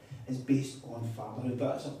relationship. It's based on fatherhood.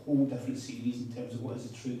 But that's a whole different series in terms of what is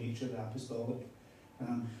the true nature of the apostolic.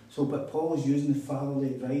 But Paul is using the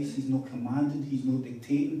fatherly advice. He's not commanding, he's not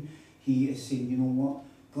dictating. He is saying, you know what?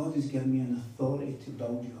 God has given me an authority to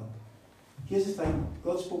build you up. Here's the thing.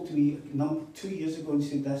 God spoke to me 2 years ago and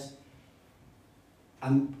said this.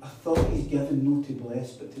 Authority is given not to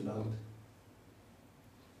bless but to build.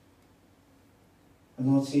 And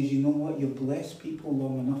the Lord says, you know what, you bless people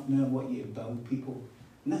long enough now, what you build people.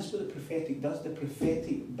 And that's what the prophetic does. The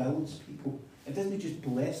prophetic builds people. It doesn't just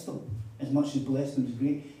bless them as much as bless them is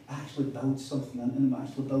great. It actually builds something into them. It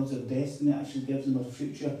actually builds their destiny. It actually gives them a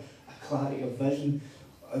future, a clarity of vision,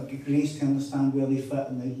 a grace to understand where they fit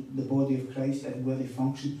in the body of Christ and where they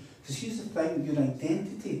function. Because here's the thing, your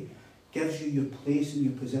identity gives you your place and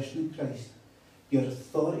your position in Christ. Your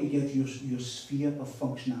authority gives you your sphere of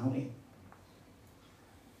functionality.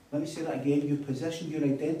 Let me say that again. Your position, your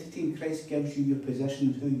identity in Christ gives you your position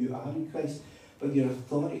and who you are in Christ. But your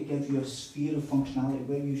authority gives you a sphere of functionality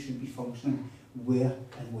where you should be functioning, where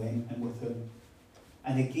and when and with whom.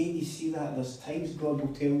 And again, you see that there's times God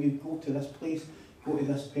will tell you, go to this place, go to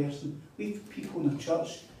this person. We have people in the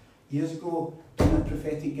church years ago, doing the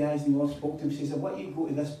prophetic guys, and the Lord spoke to him, says, I want you to go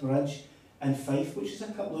to this bridge in Fife, which is a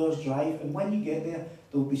couple of hours drive, and when you get there,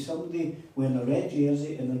 there will be somebody wearing a red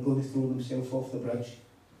jersey and they're going to throw themselves off the bridge.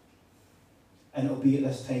 And it'll be at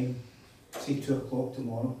this time, say 2 o'clock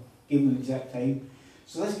tomorrow. Gave him an exact time.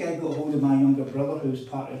 So this guy got a hold of my younger brother, who was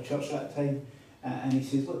part of the church at that time, and he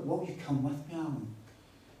says, look, will you come with me, Alan?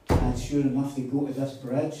 And sure enough, they go to this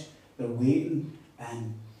bridge, they're waiting,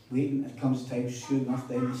 and it comes time, sure enough,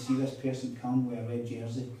 then you see this person come with a red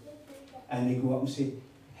jersey, and they go up and say,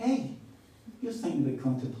 hey, you're thinking about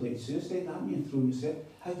contemplating suicide, aren't you, and throwing yourself?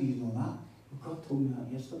 How do you know that? Well, God told me that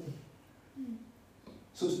yesterday.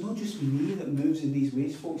 So it's not just me that moves in these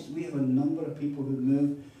ways, folks. We have a number of people who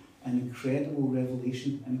move in incredible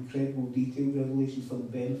revelation, an incredible detailed revelation for the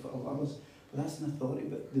benefit of others. But that's an authority.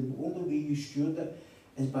 But the only way you steward it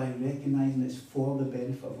is by recognising it's for the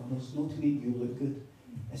benefit of others, not to make you look good.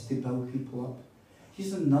 It's to build people up.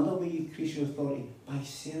 Here's another way you increase your authority, by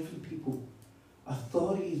serving people.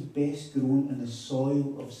 Authority is best grown in the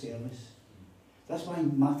soil of service. That's why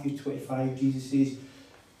in Matthew 25, Jesus says,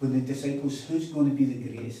 when the disciples, who's going to be the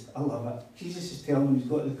greatest? I love it. Jesus is telling them he's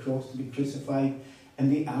got to the cross to be crucified,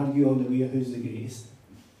 and they argue on the way of who's the greatest.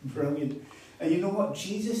 Brilliant. And you know what?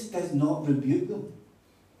 Jesus does not rebuke them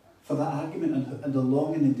for that argument and the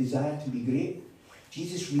longing and desire to be great.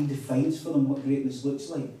 Jesus redefines for them what greatness looks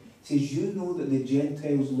like. He says, you know that the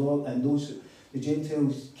Gentiles, Lord, and the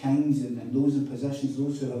Gentiles, kings and those in positions,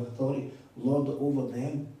 those who have authority, lord it over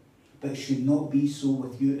them. But it should not be so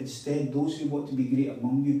with you. Instead, those who want to be great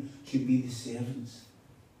among you should be the servants.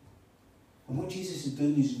 And what Jesus is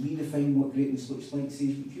doing is redefining what greatness looks like. He says,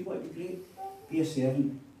 if you want to be great, be a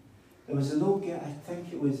servant. There was an old guy, I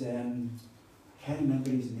think it was, I can't remember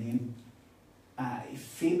his name, a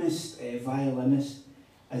famous violinist,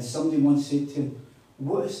 and somebody once said to him,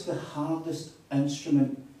 what is the hardest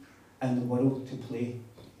instrument in the world to play?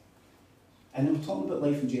 And I'm talking about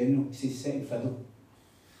life in general. He says, second fiddle.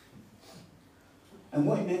 And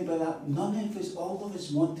what he meant by that, all of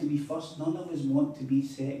us want to be first, none of us want to be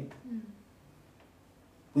second.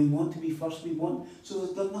 We want to be first, so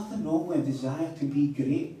there's nothing wrong with a desire to be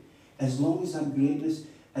great, as long as that greatness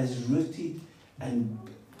is rooted and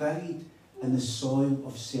buried in the soil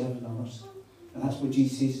of serving others. And that's what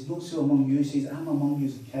Jesus says, not so among you, he says, I'm among you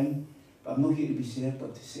as a king, but I'm not here to be served,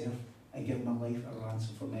 but to serve and give my life a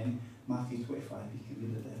ransom for many. Matthew 25, you can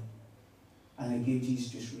read it there. And again,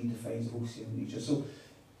 Jesus just redefines the whole servant nature. So,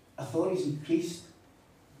 authority is increased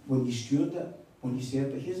when you steward it, when you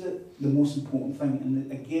serve. But here's the most important thing.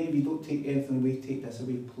 And again, if you don't take anything away, take this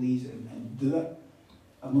away, please, and do it.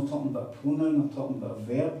 I'm not talking about a pronoun, I'm talking about a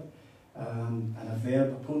verb. And a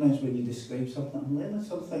verb, a pronoun is when you describe something. I'm learning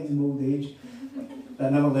some things in old age that I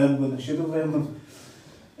never learned when I should have learned them.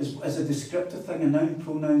 It's a descriptive thing. A noun,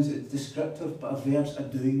 pronouns, it's descriptive, but a verb's a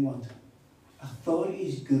doing one. Authority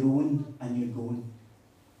is growing and you're going.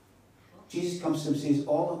 Jesus comes to him and says,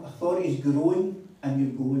 all authority is growing and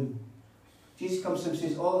you're going. Jesus comes to him and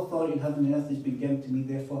says, all authority in heaven and earth has been given to me,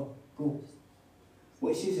 therefore go.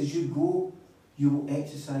 What he says is, you go, you will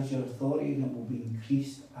exercise your authority and it will be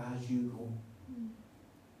increased as you go.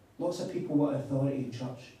 Lots of people want authority in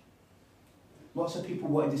church. Lots of people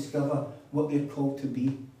want to discover what they're called to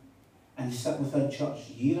be. And they sit within church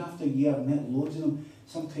year after year. I've met loads of them.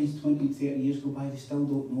 Sometimes 20, 30 years go by, they still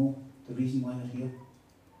don't know the reason why they're here.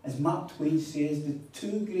 As Mark Twain says, the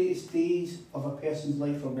two greatest days of a person's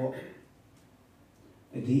life are what?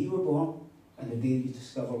 The day you were born and the day you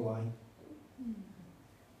discover why.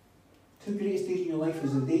 Two greatest days in your life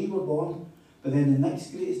is the day you were born, but then the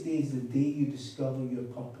next greatest day is the day you discover your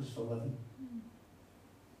purpose for living.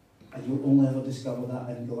 And you'll only ever discover that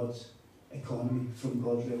in God's economy, from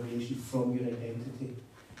God's revelation, from your identity.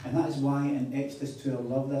 And that is why in Exodus 2, I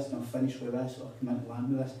love this, and I'll finish with this, or come into land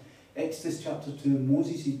with this. Exodus chapter 2,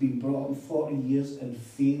 Moses has been brought up 40 years in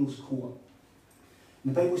Pharaoh's court.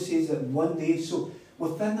 And the Bible says that one day, so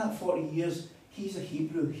Within that 40 years, he's a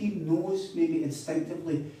Hebrew. He knows maybe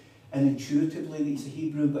instinctively and intuitively that he's a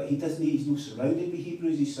Hebrew, but he's not surrounded by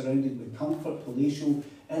Hebrews, he's surrounded with comfort, palatial,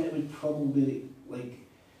 and it would probably like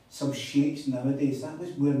some sheikhs nowadays. That was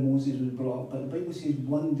where Moses was brought up. But the Bible says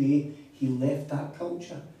one day he left that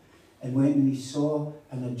culture and went and he saw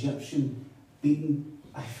an Egyptian beating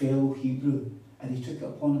a fellow Hebrew, and he took it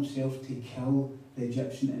upon himself to kill the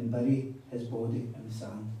Egyptian and bury his body in the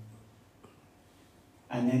sand.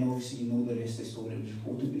 And then obviously you know the rest of the story was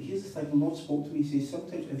reported. But here's the thing, the Lord spoke to me, he says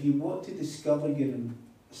sometimes if you want to discover your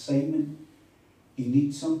assignment,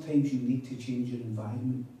 sometimes you need to change your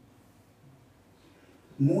environment.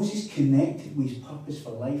 Moses connected with his purpose for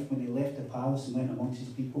life when he left the palace and went amongst his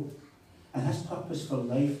people. And his purpose for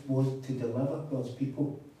life was to deliver God's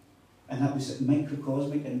people. And that was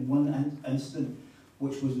microcosmic in one instant,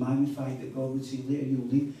 which was magnified that God would say, later you'll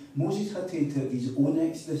leave. Moses had to enter his own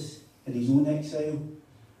exodus and his own exile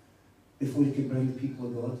before he could bring the people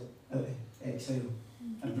of God out of exile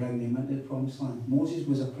and bring them into the promised land. Moses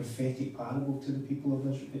was a prophetic parable to the people of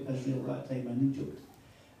Israel at that time in Egypt.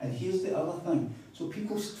 And here's the other thing. So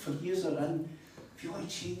people for years are in, if you want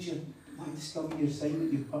to change want to discover your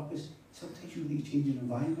assignment, your purpose, sometimes you need to change your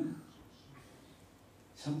environment.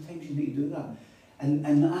 Sometimes you need to do that.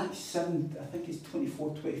 And Acts 7, I think it's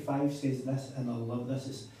 24-25 says this, and I love this.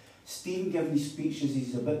 It's Stephen giving his speech as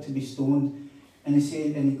he's about to be stoned, and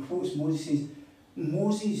he quotes Moses, says,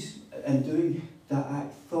 Moses, in doing that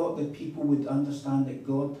act, thought that people would understand that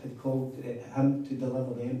God had called him to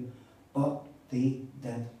deliver them, but they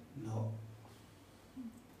did not.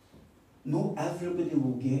 Not everybody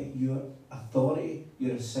will get your authority,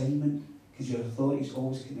 your assignment, because your authority is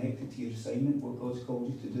always connected to your assignment, what God's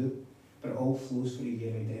called you to do, but it all flows through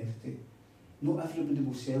your identity. Not everybody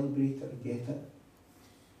will celebrate it or get it,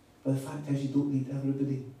 but the fact is you don't need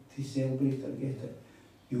everybody to celebrate it or get it.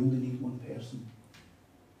 You only need one person.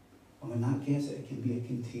 And when that gets it, it can be a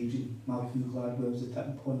contagion. Malcolm Gladwell's The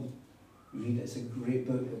Tipping Point. Read it, it's a great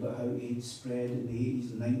book about how AIDS spread in the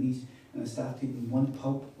 80s and 90s, and it started in one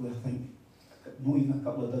pub with, I think, not even a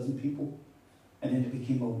couple of dozen people, and then it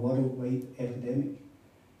became a worldwide epidemic.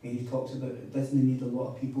 And he talks about it doesn't need a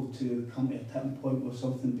lot of people to come to a tipping point where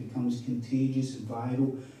something becomes contagious and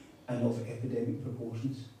viral and of epidemic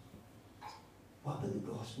proportions. What about the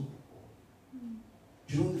gospel?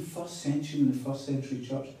 Do you know in the first century, in the first century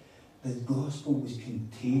church, the gospel was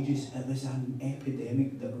contagious. It was an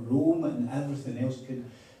epidemic that Rome and everything else could,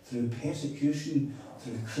 through persecution,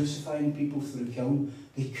 through crucifying people, through killing,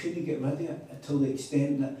 they couldn't get rid of it until the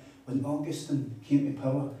extent that when Augustine came to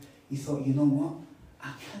power, he thought, you know what,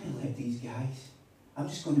 I can't let these guys, I'm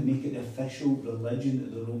just going to make it the official religion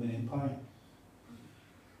of the Roman Empire.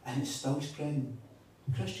 And it's still spreading.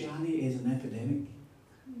 Christianity is an epidemic.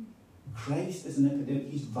 Christ is an epidemic.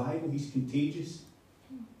 He's viral, he's contagious.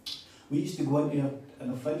 We used to go into,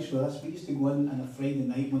 and I'll finish with this, we used to go in on a Friday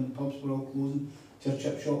night when the pubs were all closing to a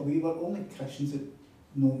chip shop. We were only Christians at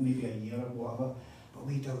maybe a year or whatever, but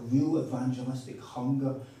we had a real evangelistic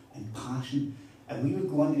hunger and passion. And we would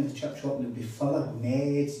go into the chip shop and it would be full of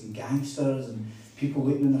meds and gangsters and people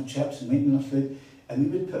waiting on their chips and waiting on their food.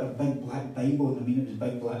 And we would put our big black Bible, and I mean it was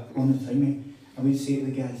big black, on the thingy, and we'd say to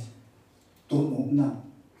the guys, don't open that.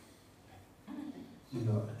 You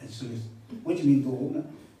know, and so what do you mean don't open it?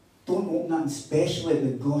 Don't open that, and especially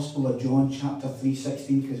the Gospel of John chapter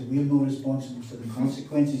 3:16, because we're not responsible for the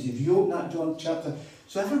consequences. If you open that John chapter,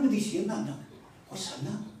 so everybody's hearing that now. What's in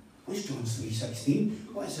that? What's John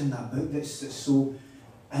 3:16? What is in that book that's so?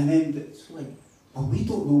 And then it's like, well, we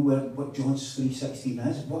don't know what John 3:16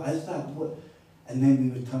 is. What is that? What? And then we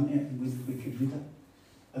would turn to it and we could read it.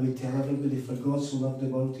 I would tell everybody, for God so loved the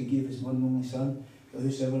world, he gave his one and only Son, that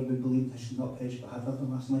whosoever would believe they should not perish but have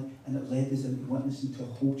everlasting life. And it led us into witnessing to a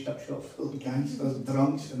whole chip shop full of gangsters,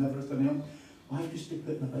 drunks and everything else. Why just be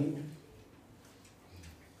putting the Bible?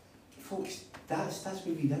 Folks, that's what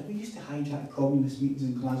we did. We used to hijack communist meetings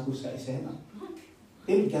in Glasgow city centre.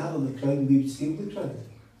 They would gather the crowd and we would steal the crowd.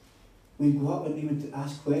 We'd go up and they would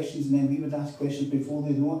ask questions, and then we would ask questions before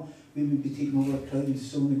they know it. We would be taking over the crowd and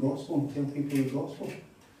selling the gospel and telling people the gospel.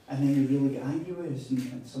 And then they really get angry with us,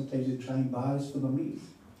 and sometimes they try and bar us for their meetings.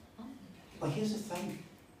 But here's the thing,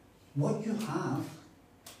 what you have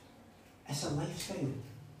is a lifestyle.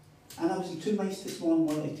 And I was in 2 Mice this morning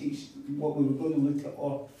wanting to teach what we were going to look at,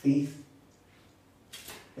 or faith.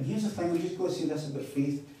 And here's the thing, we just got to say this about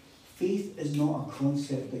faith. Faith is not a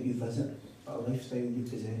concept that you visit, but a lifestyle you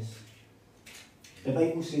possess. The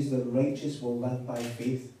Bible says the righteous will live by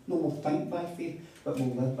faith. No, will think by faith, but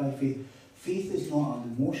will live by faith. Faith is not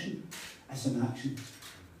an emotion, it's an action.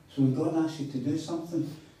 So when God asks you to do something,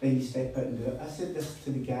 then you step out and do it. I said this to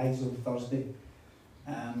the guys on Thursday.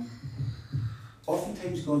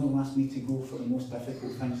 Oftentimes God will ask me to go for the most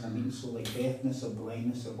difficult things in a meeting, so like deafness or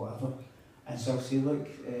blindness or whatever. And so I'll say, look,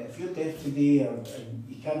 if you're deaf today or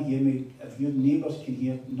you can't hear me, if your neighbours can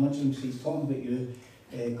hear, nudge them, say, he's talking about you,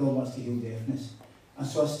 God wants to heal deafness. And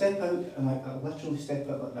so I step out, and I literally step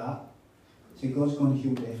out like that, say, God's going to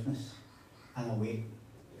heal deafness, and I wait.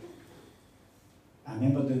 I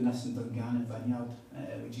remember doing this in Dungannon Vineyard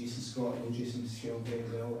with Jason Scott, I know Jason Michelle very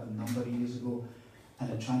well, a number of years ago, and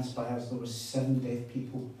it transpires there were 7 deaf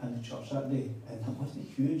people in the church that day, and it wasn't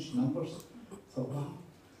huge numbers. I thought, wow.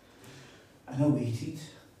 And I waited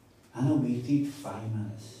 5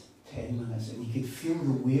 minutes, 10 minutes, and you could feel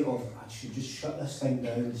the weight of, I should just shut this thing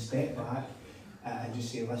down and step back and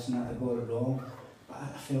just say, listen, I got it wrong. But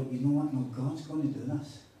I felt, you know what, no, God's going to do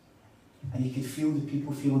this. And you could feel the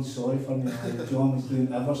people feeling sorry for me. Like John was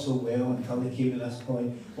doing ever so well until he came to this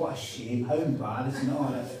point. What a shame, how embarrassing,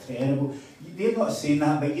 oh, that's terrible. They're not saying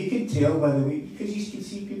that, but you can tell by the way, because you can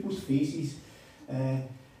see people's faces. And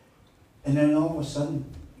then all of a sudden,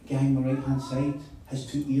 the guy on the right hand side, his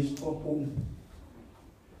 2 ears pop open.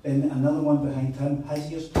 Then another one behind him,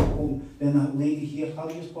 his ears pop open. Then that lady here,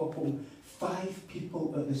 her ears pop open. 5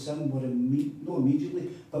 people at the sim were not immediately,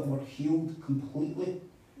 but were healed completely.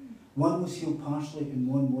 One was healed partially and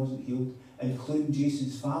one wasn't healed, including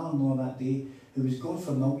Jason's father-in-law that day, who was going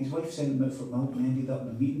for milk. His wife sent him out for milk and ended up in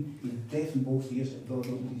a meeting. He was deaf in both ears and God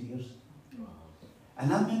opened his ears.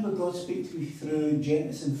 And I remember God speaking to me through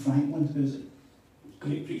Jennison Franklin, who's a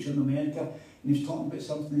great preacher in America, and he was talking about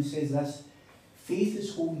something. He says this: faith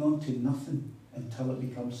is holding on to nothing until it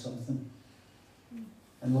becomes something.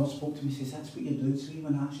 And the Lord spoke to me, he says, that's what you're doing. So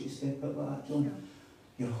when I ask you to step out like that, John,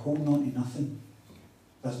 you're holding on to nothing.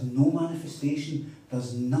 There's no manifestation,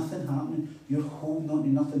 there's nothing happening. You're holding on to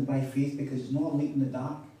nothing by faith, because it's not a leap in the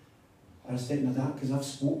dark or a step in the dark, because I've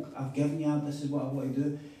spoke, I've given you, this is what I want to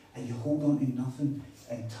do, and you hold on to nothing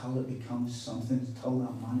until it becomes something, until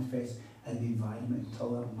that manifests in the environment,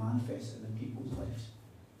 until that manifests in the people's lives.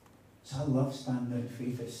 So I love standing out in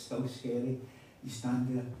faith. It's still scary. You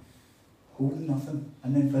stand there holding nothing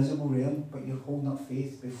in the invisible realm, but you're holding up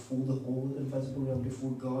faith before the whole of the invisible realm,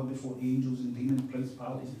 before God, before angels and demons,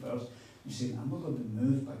 principalities and powers. You're saying, I'm not going to be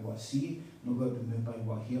moved by what I see, I'm not going to be moved by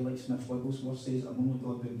what I hear, like Smith Wigglesworth says, I'm only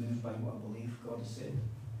going to be moved by what I believe God has said.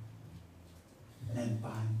 And then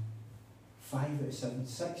bang, 5 out of 7,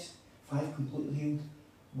 6, 5 completely healed,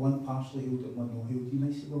 1 partially healed and 1 no healed. You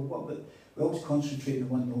might say, well, what about, we always concentrate on the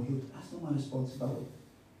 1 no healed. That's not my responsibility.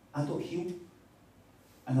 I don't heal.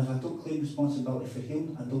 And if I don't claim responsibility for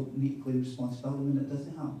healing, I don't need to claim responsibility when it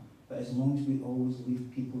doesn't happen. But as long as we always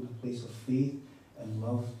leave people in a place of faith and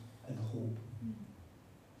love and hope.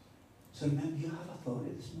 So remember, you have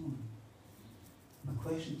authority this morning. My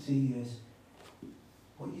question to you is,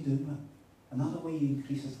 what are you doing with it? Another way you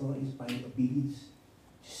increase authority is by obedience.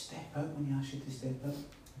 Just step out when he asks you to step out.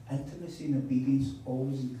 Intimacy and obedience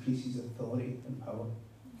always increases authority and power.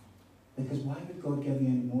 Because why would God give you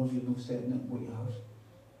any more if you're not stepping out what you have?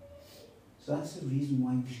 So that's the reason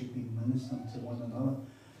why we should be ministering to one another.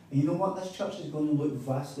 And you know what? This church is going to look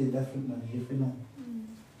vastly different than a year from now.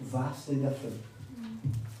 Vastly different.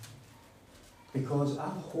 Because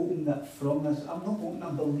I'm hoping that from this, I'm not hoping,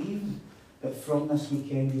 I'm believing that from this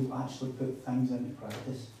weekend you'll actually put things into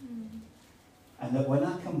practice. And that when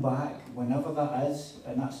I come back, whenever that is,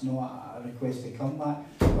 and that's not a request to come back,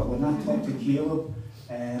 but when I talk to Caleb,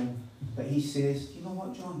 that he says, you know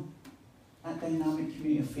what, John? That dynamic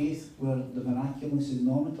community of faith where the miraculous is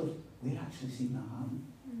normative, we're actually seeing that happen.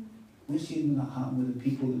 We're seeing that happen with the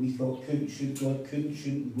people that we thought couldn't, should, God couldn't,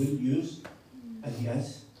 shouldn't, wouldn't use, and he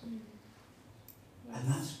is. And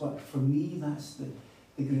that's what, for me, that's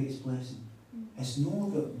the greatest blessing. It's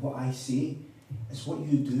not that what I say, it's what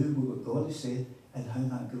you do with what God has said, and how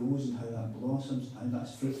that grows, and how that blossoms, and how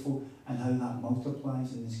that's fruitful, and how that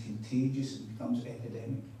multiplies and is contagious and becomes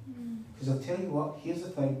epidemic. Because I'll tell you what, here's the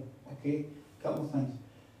thing, okay, a couple of things.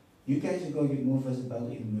 You guys have got to get more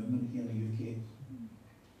visibility in the movement here in the UK.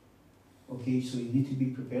 Okay, so you need to be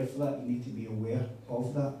prepared for that, you need to be aware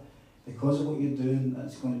of that. Because of what you're doing,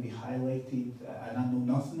 that's going to be highlighted, and I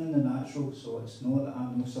know nothing in the natural, so it's not that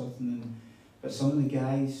I know something, but some of the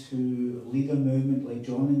guys who lead a movement, like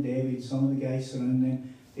John and Debbie, and some of the guys surrounding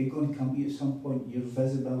them, they're going to come to you at some point. Your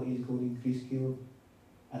visibility is going to increase, Caleb,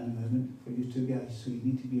 in the movement for you two guys, so you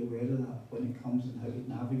need to be aware of that when it comes and how to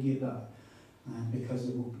navigate that, because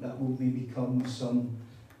that will maybe come with some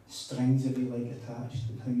strings, if you like, attached,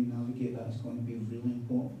 and how you navigate that is going to be really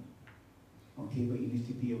important. Okay, but you need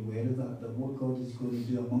to be aware of that what God is going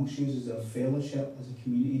to do amongst you as a fellowship, as a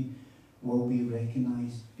community, will be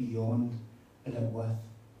recognised beyond and at with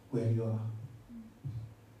where you are.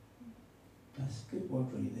 That's a good word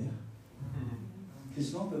right there. Because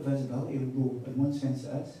it's not about visibility, although in one sense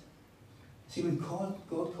it is. See, when God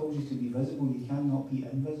calls you to be visible, you cannot be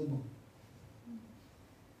invisible.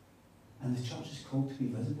 And the church is called to be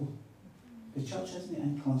visible. The church isn't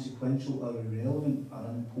inconsequential or irrelevant or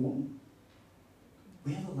unimportant.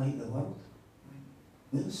 We are the light of the world.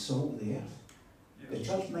 We're the salt of the earth. The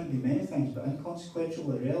church might be many things, but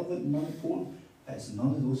inconsequential, irrelevant, and unimportant, it's none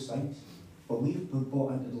of those things. But we've been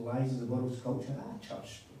bought into the lies of the world's culture.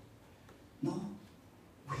 Church. No.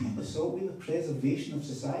 We are the salt, we're the preservation of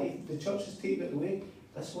society. The church has taken it away.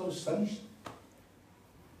 This world's finished.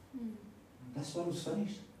 This world's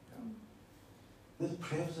finished. We're the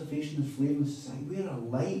preservation and flavour of society. We're a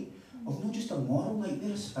light of not just a moral light,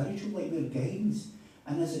 we're a spiritual light, we're guidance.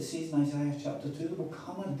 And as it says in Isaiah chapter 2, there will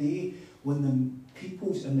come a day when the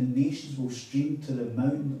peoples and the nations will stream to the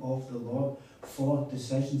mountain of the Lord for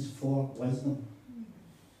decisions, for wisdom.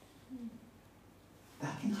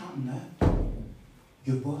 That can happen now.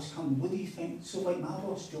 Your boss comes, what do you think? So like my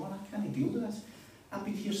boss, John, I can't deal with this. I've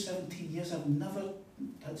been here 17 years, I've never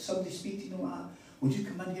had somebody speak to me like that. Would you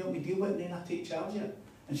come in and help me deal with it, and then I take charge of it?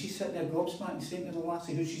 And she's sitting there gobsmacked and saying to the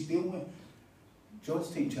lassie who she's dealing with, John's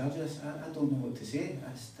taking charge of this. I don't know what to say.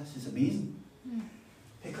 This is amazing.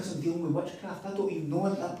 Because I'm dealing with witchcraft. I don't even know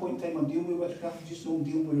at that point in time I'm dealing with witchcraft. I just know I'm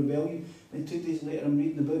dealing with rebellion. Then 2 days later I'm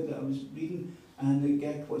reading the book that I was reading, and the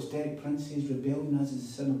guy, what's Derek Prince says, rebellion is the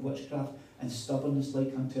sin of witchcraft and stubbornness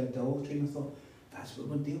like unto idolatry. And I thought, that's what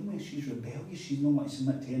we're dealing with. She's rebellious. She's not wanting to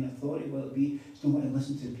submit to any authority, whether it be, she's not wanting to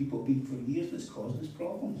listen to the people who've been for years, and it's causing us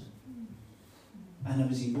problems. And I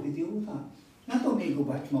was able to deal with that. And I don't need to go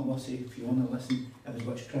back to my boss and say, if you want to listen, it was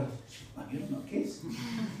witchcraft. She's like, you're not a case.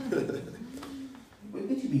 What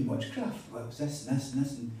do you mean witchcraft? Well, it was this and this and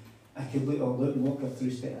this, and I could look and walk her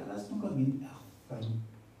through step. That's not going to mean a thing.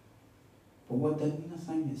 But what did mean a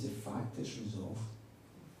thing is the fact it's resolved.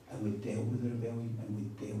 And we dealt with the rebellion, and we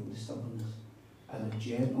dealt with the stubbornness in a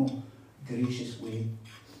gentle, gracious way,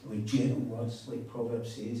 with gentle words, like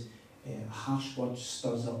Proverbs says. Harsh words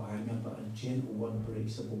stirs up anger, but a gentle word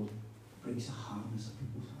breaks the bone, breaks the hardness of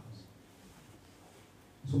people's hearts.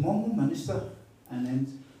 So Mom will minister, and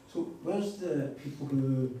then, so where's the people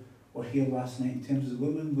who were here last night in terms of the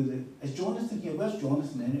women with the, is Jonathan here? Where's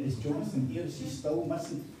Jonathan then? Is Jonathan here? Is he still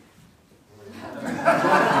missing?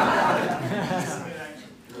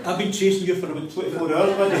 I've been chasing you for about 24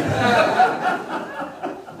 hours, buddy.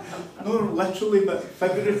 No, literally, but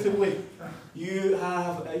figuratively. You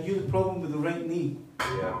have the problem with the right knee.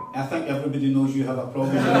 Yeah. I think everybody knows you have a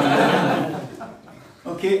problem with the right knee.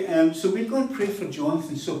 Okay, so we're going to pray for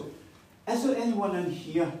Jonathan. So, is there anyone in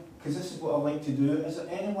here, because this is what I like to do, is there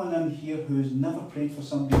anyone in here who has never prayed for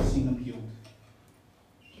somebody and seen them healed?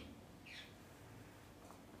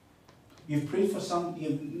 You've prayed for somebody,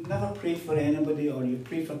 you've never prayed for anybody, or you've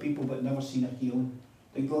prayed for people but never seen a healing.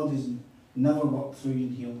 That God has never worked through you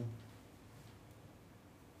in healing.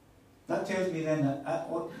 That tells me then that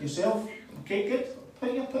yourself, okay, good.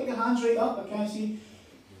 Put your hands right up. I can't see.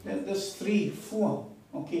 There's 3, 4,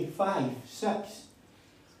 okay, 5, 6.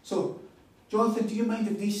 So, Jonathan, do you mind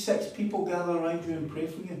if these 6 people gather around you and pray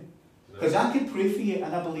for you? Because I could pray for you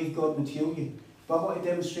and I believe God would heal you. But I want to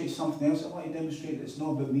demonstrate something else. I want to demonstrate that it's not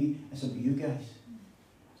about me, it's about you guys.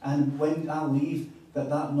 And when I leave,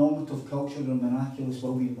 that normative culture or miraculous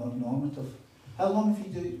will be more normative. How long have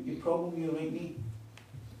you had your problem with your right knee?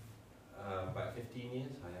 About 15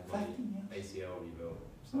 years. I have 15 my years. ACL rebuilt,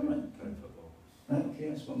 so All right. playing football. Right, okay,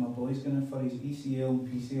 that's what my boy's going in for. His ECL and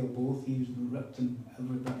PCL both. He was ripped in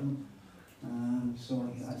every bit of them. So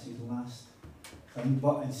that's his last thing.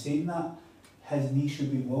 But in saying that, his knee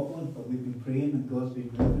should be wobbling, but we've been praying and God's been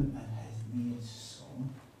moving, and his knee is solid.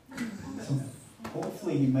 So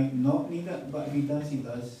hopefully he might not need it, but if he does, he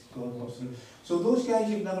does. God works through. So those guys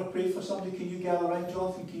who've never prayed for somebody, can you gather around?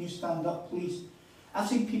 Jonathan, can you stand up, please? I've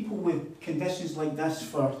seen people with conditions like this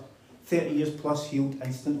for 30 years plus healed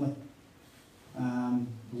instantly.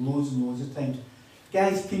 Loads and loads of times.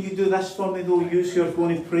 Guys, can you do this for me though, you who are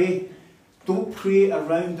going to pray? Don't pray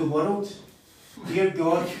around the world. Dear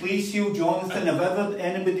God, please heal Jonathan. If ever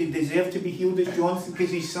anybody deserves to be healed, it's Jonathan,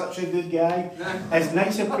 because he's such a good guy. As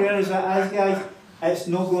nice a prayer as that is, guys, it's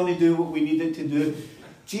not going to do what we need it to do.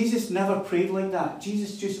 Jesus never prayed like that.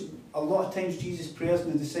 Jesus just, a lot of times Jesus' prayers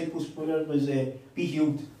and the disciples' prayer was, be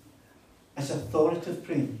healed. It's authoritative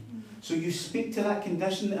praying. So you speak to that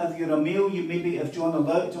condition. If you're a male, you maybe, if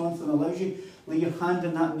Jonathan allows you, lay your hand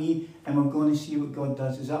on that knee and we're going to see what God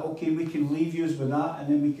does. Is that okay? We can leave you with that and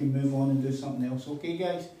then we can move on and do something else. Okay,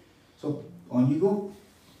 guys? So, on you go.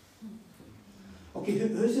 Okay,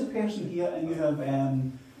 who's the person here and you have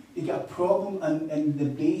you get a problem in the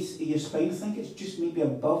base of your spine? I think it's just maybe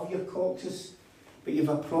above your coccyx, but you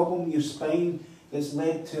have a problem in your spine that's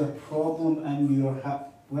led to a problem in your hip.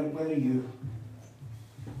 Where are you?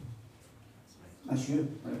 That's you.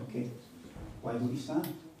 Right, okay. Why don't you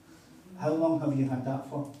stand? How long have you had that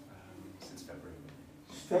for? Since February.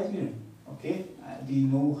 February. Okay. Do you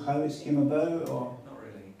know how it's came about or? Not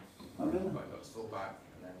really. Not really. But I got a sore back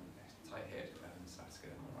and then tight hip and sciatica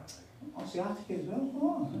on my right leg. Oh, sciatica as well.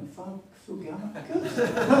 Oh, full gamut. Good.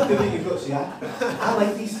 Not good that you've got sciatica. I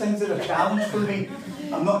like these things that are challenge for me.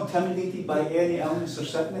 I'm not intimidated by any illness or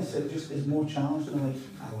sickness. It just is more challenging.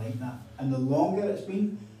 I like that. And the longer it's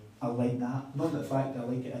been, I like that. Not the fact that I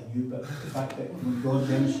like it in you, but the fact that when God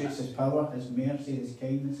demonstrates His power, His mercy, His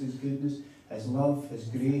kindness, His goodness, His love, His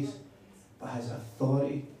grace, but His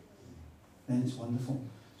authority, then it's wonderful.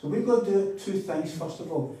 So we've got to do two things. First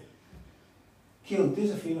of all, Caleb, do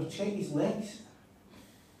us a favour, check his legs.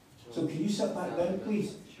 So can you sit back down,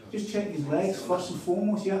 please? Just check his legs first and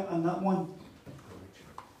foremost, yeah, and that one.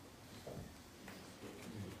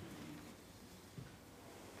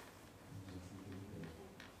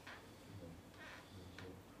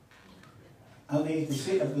 Are they the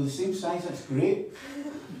same size? That's great.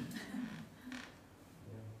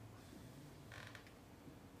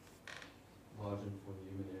 Margin for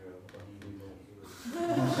human error.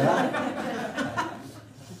 What's that?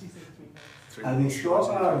 Are they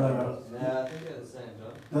shorter or? Yeah, I think they're the same,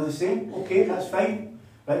 John. They're the same? Okay, that's fine.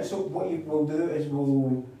 Right, so what you will do is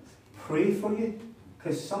we'll pray for you.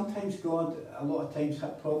 Because sometimes God, a lot of times,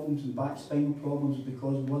 hip problems and back spinal problems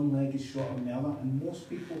because one leg is shorter than the other, and most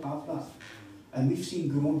people have that. And we've seen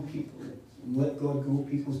grown people let God grow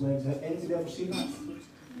people's legs out. Anybody ever seen that?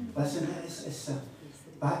 Listen, it's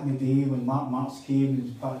back in the day when Marks came and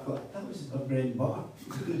was part of that was our bread and butter.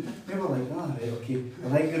 They were like, ah, right, okay, the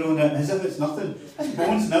leg growing out as if it's nothing. It's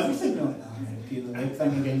bones and everything. They're like, ah, right, okay, the leg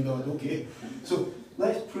thing again, God, okay. So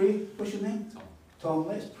let's pray. What's your name? Tom.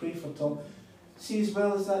 Let's pray for Tom. See, as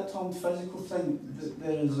well as that, Tom, physical thing,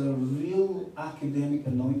 there is a real academic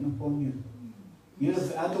anointing upon you.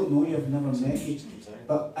 I don't know you, I've never met you,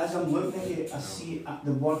 but as I'm looking at you, I see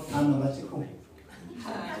the word analytical.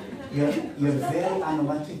 You're very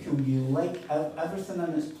analytical. You like everything in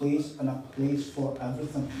its place and a place for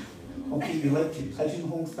everything. Okay, you like to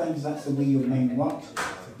pigeonhole things, that's the way your mind works.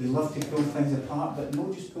 You love to pull things apart, but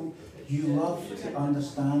not just pull. You love to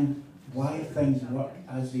understand why things work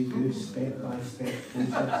as they do, step by step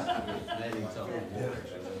process.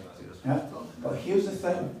 Yeah? But here's the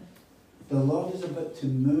thing. The Lord is about to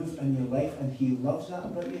move in your life, and He loves that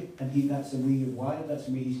about you, and that's the way you're wired, that's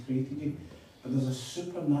the way He's created you. But there's a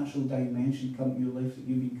supernatural dimension coming to your life that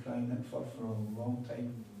you've been crying out for a long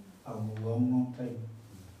time. A long, long time.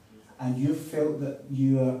 And you've felt that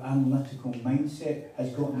your analytical mindset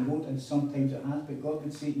has gotten road, and sometimes it has, but God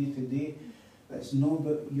would say to you today that it's not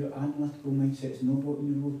about your analytical mindset, it's not about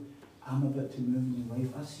your road. I'm about to move in your life.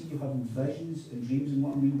 I see you having visions and dreams, and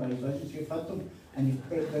what I mean by visions, you've had them, and you've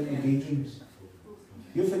picked out your daydreams.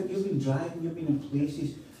 You've been driving, you've been in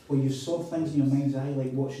places where you saw things in your mind's eye,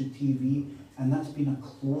 like watching TV, and that's been a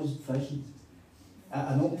closed vision.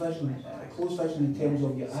 An open vision, a closed vision in terms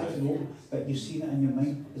of your eyes are open, but you've seen it in your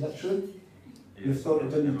mind. Is that true? You've thought it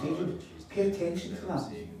down your daydream. Pay attention to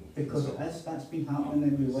that, because it is, that's been happening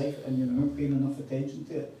in your life, and you're not paying enough attention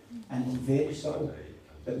to it, and it's very subtle.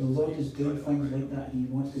 But the Lord is doing things like that, and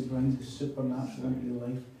He wants to bring the supernatural into your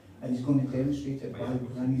life, and He's going to demonstrate it by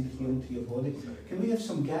bringing healing to your body. Can we have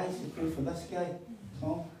some guys to pray for this guy,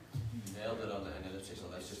 Tom? Nailed it on the analytical.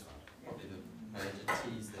 That's just probably the major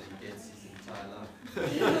tease that he gets his entire life.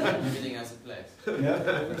 Everything has a place. Yeah,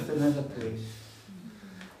 everything has a place.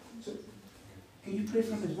 So, can you pray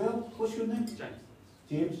for him as well? What's your name? James.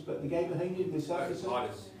 James, but the guy behind you, the circus.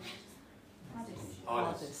 Hardest.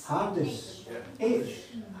 Hardest. Yeah. H.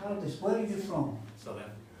 Hardest. Where are you from?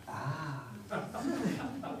 Southern. Ah.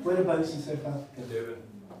 Whereabouts in South Africa? Durban.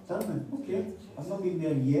 Durban. Okay. I've not been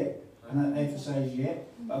there yet, and I emphasise yet,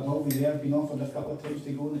 but I will be there. I've been offered a couple of times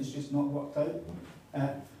to go, and it's just not worked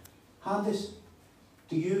out. Hardest.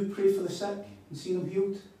 Do you pray for the sick and see them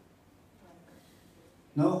healed?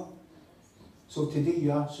 No? So today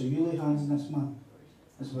you are. So you lay hands on this man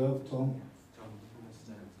as well, Tom.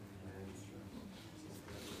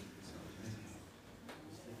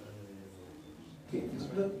 Okay.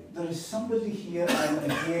 There is somebody here,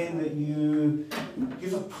 and again, that you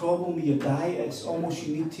have a problem with your diet. It's almost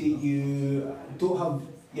you can't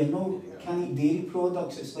eat dairy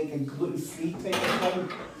products. It's like a gluten-free type of thing.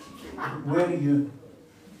 Where are you?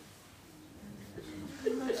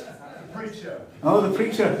 Preacher. Oh, the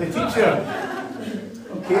preacher, the teacher.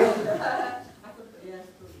 Okay?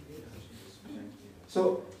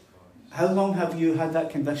 So, how long have you had that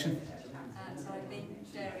condition? So I've been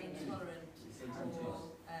dairy intolerant for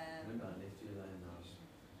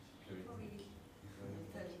probably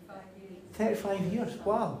 35 years. 35 years,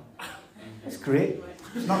 wow. That's great.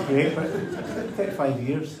 It's not great, but 35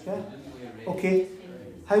 years, yeah. Okay,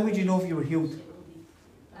 how would you know if you were healed?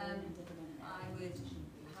 I would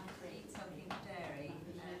have to eat something dairy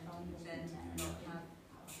and then not have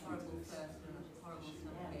horrible thirst and horrible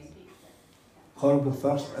stomach. Horrible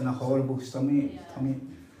thirst and a horrible tummy.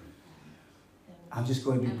 I'm just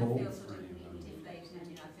going to be And I bold. feel sort of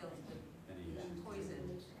deflated, I feel sort of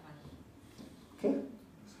poisoned. Okay,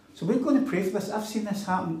 so we're going to pray for this. I've seen this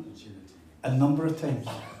happen a number of times.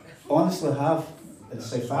 Honestly, I have. In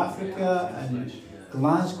South Africa and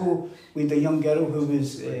Glasgow, we had a young girl who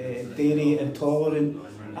was dairy intolerant,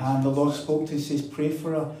 and the Lord spoke to her and says, pray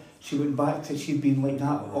for her. She went back to, she'd been like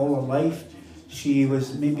that all her life. She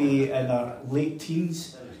was maybe in her late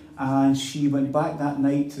teens, and she went back that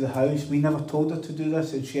night to the house. We never told her to do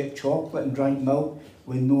this, and she ate chocolate and drank milk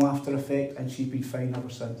with no after effect, and she's been fine ever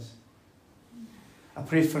since. I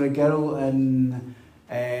prayed for a girl in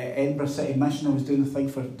Edinburgh City Mission. I was doing a thing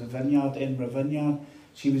for the vineyard, Edinburgh Vineyard.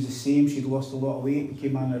 She was the same. She'd lost a lot of weight,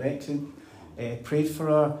 became anorexic. Prayed for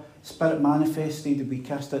her. Spirit manifested. We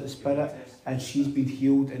cast out the spirit, and she's been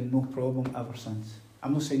healed and no problem ever since.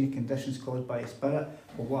 I'm not saying your condition's caused by a spirit,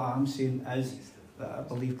 but what I'm saying is that I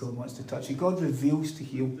believe God wants to touch you. God reveals to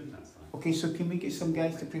heal. Okay, so can we get some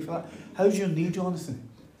guys to pray for that? How's your knee, Jonathan?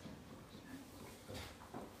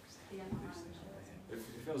 It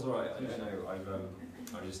feels all right. I don't know.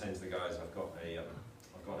 I'm just saying to the guys, I've got an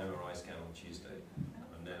MRI scan on Tuesday,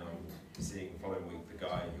 and then I'm seeing following week the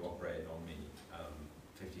guy who operated on me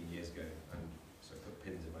 15 years ago, and so I put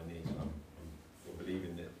pins in my knee. I'm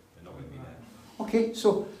believing that they're not going to be there. Okay,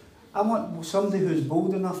 so I want somebody who's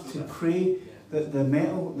bold enough to pray that the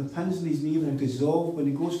pins in his knee will dissolve when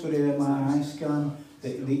he goes for an MRI scan.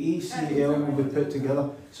 The ACL will be put together.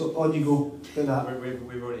 So on you go, do that.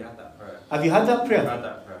 We've already had that prayer. Have you had that prayer? We've had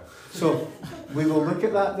that prayer. So we will look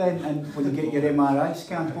at that then, and when you get your MRI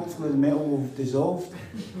scan, hopefully the metal will have dissolved.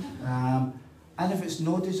 And if it's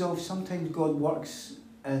not dissolved, sometimes God works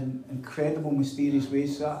in incredible, mysterious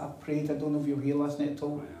ways. So I prayed, I don't know if you were here last night, I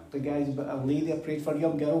told the guys about a lady I prayed for, a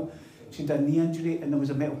young girl. She had a knee injury and there was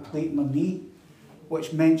a metal plate in her knee,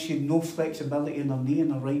 which meant she had no flexibility in her knee, in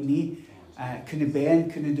her right knee. Couldn't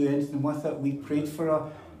bend, couldn't do anything with it. We prayed for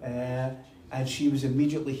her, and she was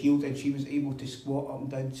immediately healed, and she was able to squat up and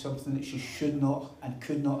down, something that she should not and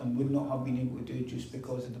could not and would not have been able to do just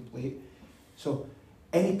because of the plate. So,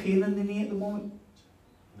 any pain in the knee at the moment?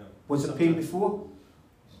 No. Was it pain before?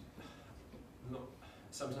 No.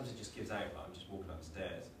 Sometimes it just gives out. Like I'm just walking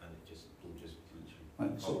upstairs and it will just literally.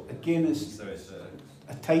 Right, so again, it's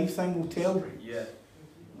a time thing will tell. Yeah.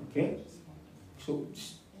 Okay. So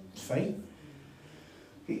it's fine.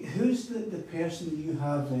 Okay, who's the person you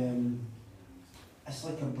have? It's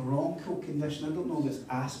like a bronchial condition. I don't know if it's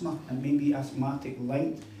asthma and maybe asthmatic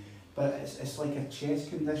light, but it's like a chest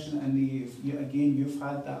condition, and you've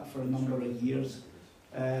had that for a number of years,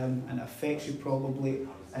 and it affects you probably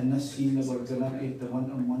in this season that we're going into the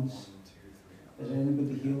winter months. Is there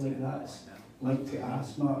anybody here like that? It's linked to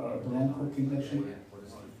asthma or a bronchial condition?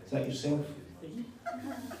 Is that yourself?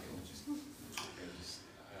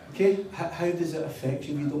 Okay, how does it affect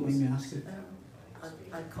you if you don't mind me asking?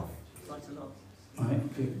 I cough quite a lot. Right,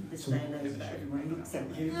 okay. This So, day knows that everyone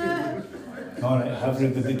except you. alright,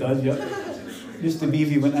 everybody does, yeah. Used to be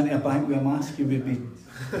if you went into a bank with a mask, you would be,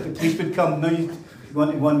 the police would come. Now you go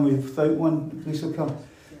into one without one, the police will come.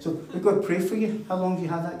 So we've got to pray for you. How long have you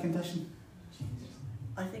had that condition?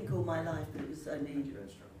 I think all my life, but it was only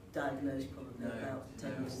diagnosed probably about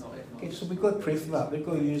 10 years ago. Okay, so we've got to pray for that. We've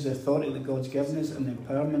got to use the authority that God's given us and the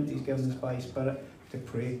empowerment He's given us by His Spirit to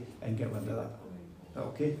pray and get rid of that. Is that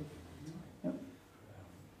okay? Yep.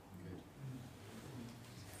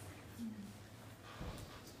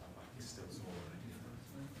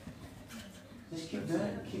 Just keep doing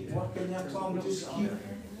it. Keep working there, Tom. Just keep.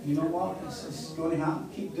 You know what? It's going to happen.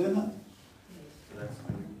 Keep doing it. Yeah,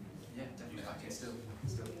 definitely. I can still,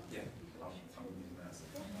 yeah.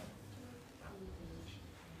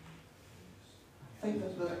 I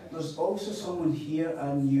think that there's also someone here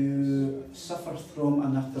and you suffer from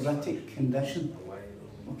an arthritic condition,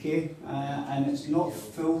 okay, and it's not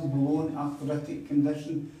full-blown arthritic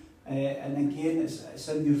condition, and again it's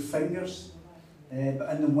in your fingers, but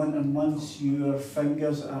in the winter months your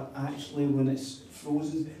fingers are actually, when it's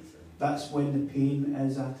frozen, that's when the pain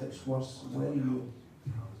is at its worst. Where are you?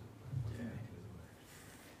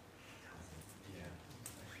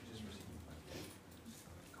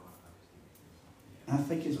 And I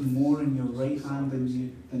think it's more in your right hand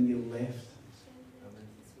than your left.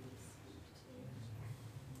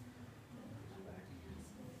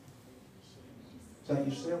 Is that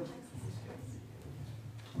yourself?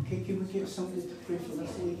 Okay, can we get somebody to pray for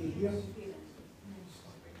this lady here?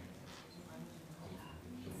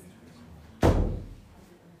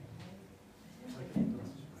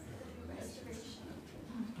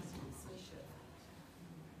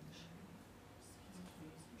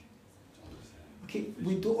 Okay,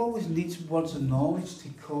 we don't always need words of knowledge to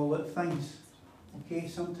call it things. Okay,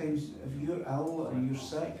 sometimes if you're ill or you're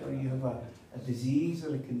sick or you have a disease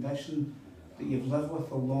or a condition that you've lived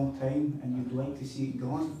with a long time and you'd like to see it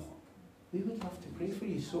gone, we would have to pray for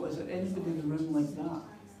you. So is there anybody in the room like that?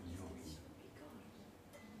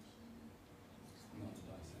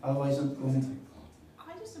 Otherwise I'm going to...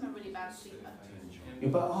 I just am a really bad sleeper. Yeah,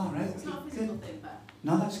 but all right, It's not a physical thing, but...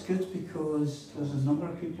 No, that's good because there's a number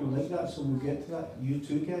of people like that, so we'll get to that. You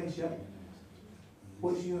too, guys, yeah?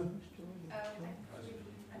 What's your... annoying foot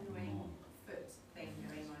thing going on. It's been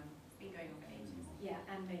going on for ages. Yeah,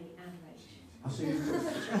 and me, and Rach. I see you.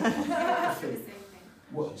 The same thing.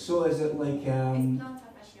 What, so is it like... It's plantar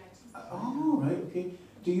fasciitis. Oh, right, okay.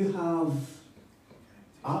 Do you have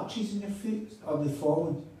arches in your feet? Are they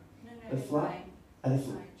fallen? No, They're it's flat? fine. Are they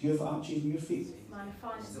flat? Do you have arches in your feet? Mine are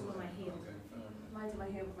fine, it's all on my heel. Mine's on my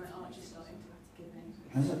heel, but my arch is starting to give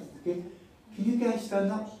in. Is it? Okay. Can you guys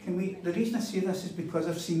stand up? Can we? The reason I say this is because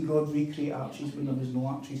I've seen God recreate arches when there was no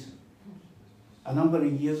arches. A number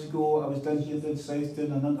of years ago, I was down here in the south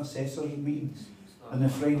doing an intercessors meeting, and then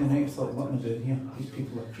Friday night I thought, what am I doing here? These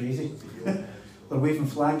people are crazy. They're waving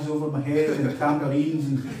flags over my head and tambourines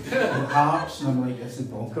and harps, and I'm like, this is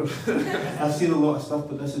bonkers. I've seen a lot of stuff,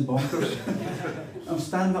 but this is bonkers. I'm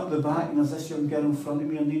standing up the back, and there's this young girl in front of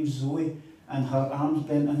me, her name's Zoe, and her arms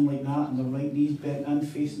bent in like that, and her right knee's bent in,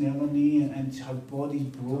 facing the other knee, and her body's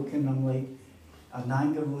broken. I'm like, an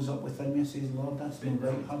anger rose up within me. I says, Lord, that's not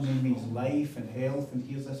right. Her name means life and health, and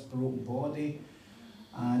here's this broken body.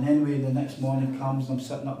 And anyway, the next morning comes, and I'm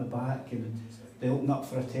sitting up the back, and they open up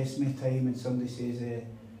for a testimony time, and somebody says,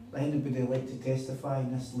 anybody like to testify?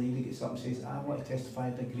 And this lady gets up and says, I want to testify. I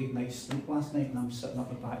had a great night's sleep last night. And I'm sitting up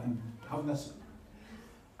the back and having this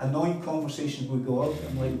annoying conversation with God.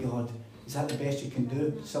 I'm like, God, is that the best you can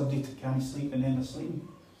do? Somebody can't sleep and then they're sleeping?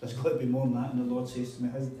 There's got to be more than that. And the Lord says to me,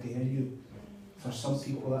 how dare you? For some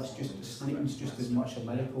people, that's just, sleeping's just as much a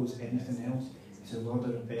miracle as anything else. He said, Lord,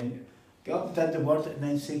 I repent. Get up, did the word, and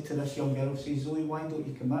then say to this young girl, say, Zoe, why don't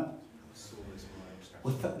you commit?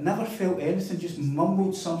 Never felt anything, just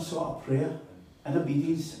mumbled some sort of prayer in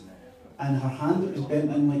obedience. And her hand that was bent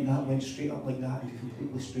in like that went straight up like that and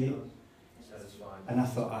completely straight. And I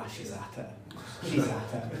thought, she's at it. She's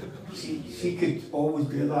at it. She could always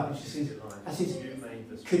do that. And she says, I says,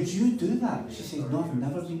 could you do that? She says, no, I've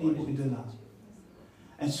never been able to do that.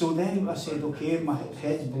 And so then I said, okay, my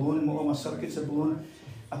head's blown and all my circuits are blown.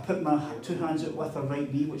 I put my two hands up with her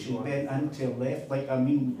right knee, which is bent into her left, like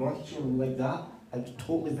like that. I was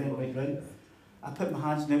totally bent right round. I put my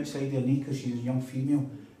hands on the outside of her knee because she's a young female,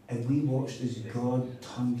 and we watched as God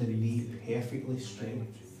turned the knee perfectly straight.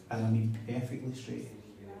 And I mean perfectly straight.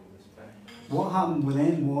 What happened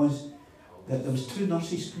then was that there was two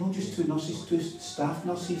nurses, not just two nurses, two staff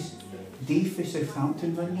nurses, Dave for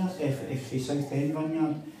Southampton Vineyard, for South End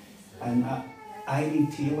Vineyard, and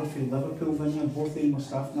Irene Taylor for Liverpool Vineyard. Both of them were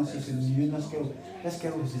staff nurses and knew this girl. This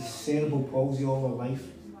girl was a cerebral palsy all her life,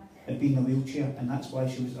 had been in a wheelchair, and that's why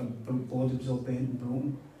her body was all bent and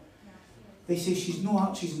broken. They say she's no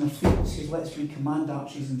arches in her feet. They say, let's command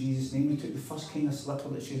arches in Jesus' name. We took the first kind of slipper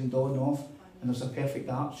that she had on off, and there was a perfect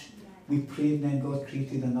arch. We prayed, and then God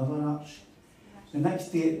created another arch. The next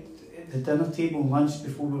day at the dinner table, lunch,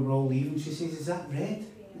 before we were all leaving, she says, is that red?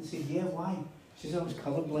 And I said, yeah, why? She said, I was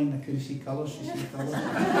colourblind, I couldn't see colours. She said, colours.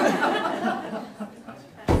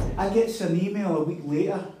 I get an email a week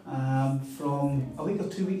later, a week or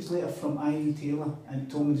 2 weeks later, from Irene Taylor, and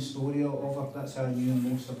told me the story of her. That's how I knew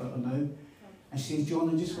most about her now. And she says, John,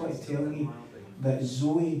 I just want to tell you that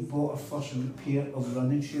Zoe bought her first pair of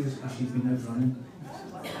running shoes and she's been out running.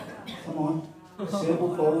 Come on.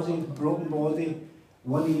 Cerebral palsy, broken body,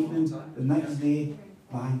 one evening, the next day,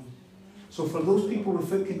 bang. So for those people with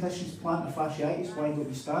foot conditions, plantar fasciitis, why don't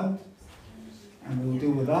you stand? And we'll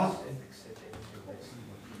deal with that.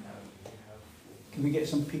 Can we get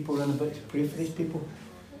some people around about to pray for these people?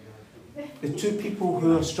 The two people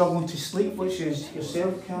who are struggling to sleep, which is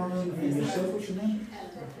yourself, Caroline, and yourself, what's your name?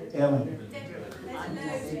 Ellen.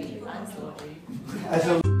 Is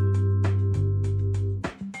there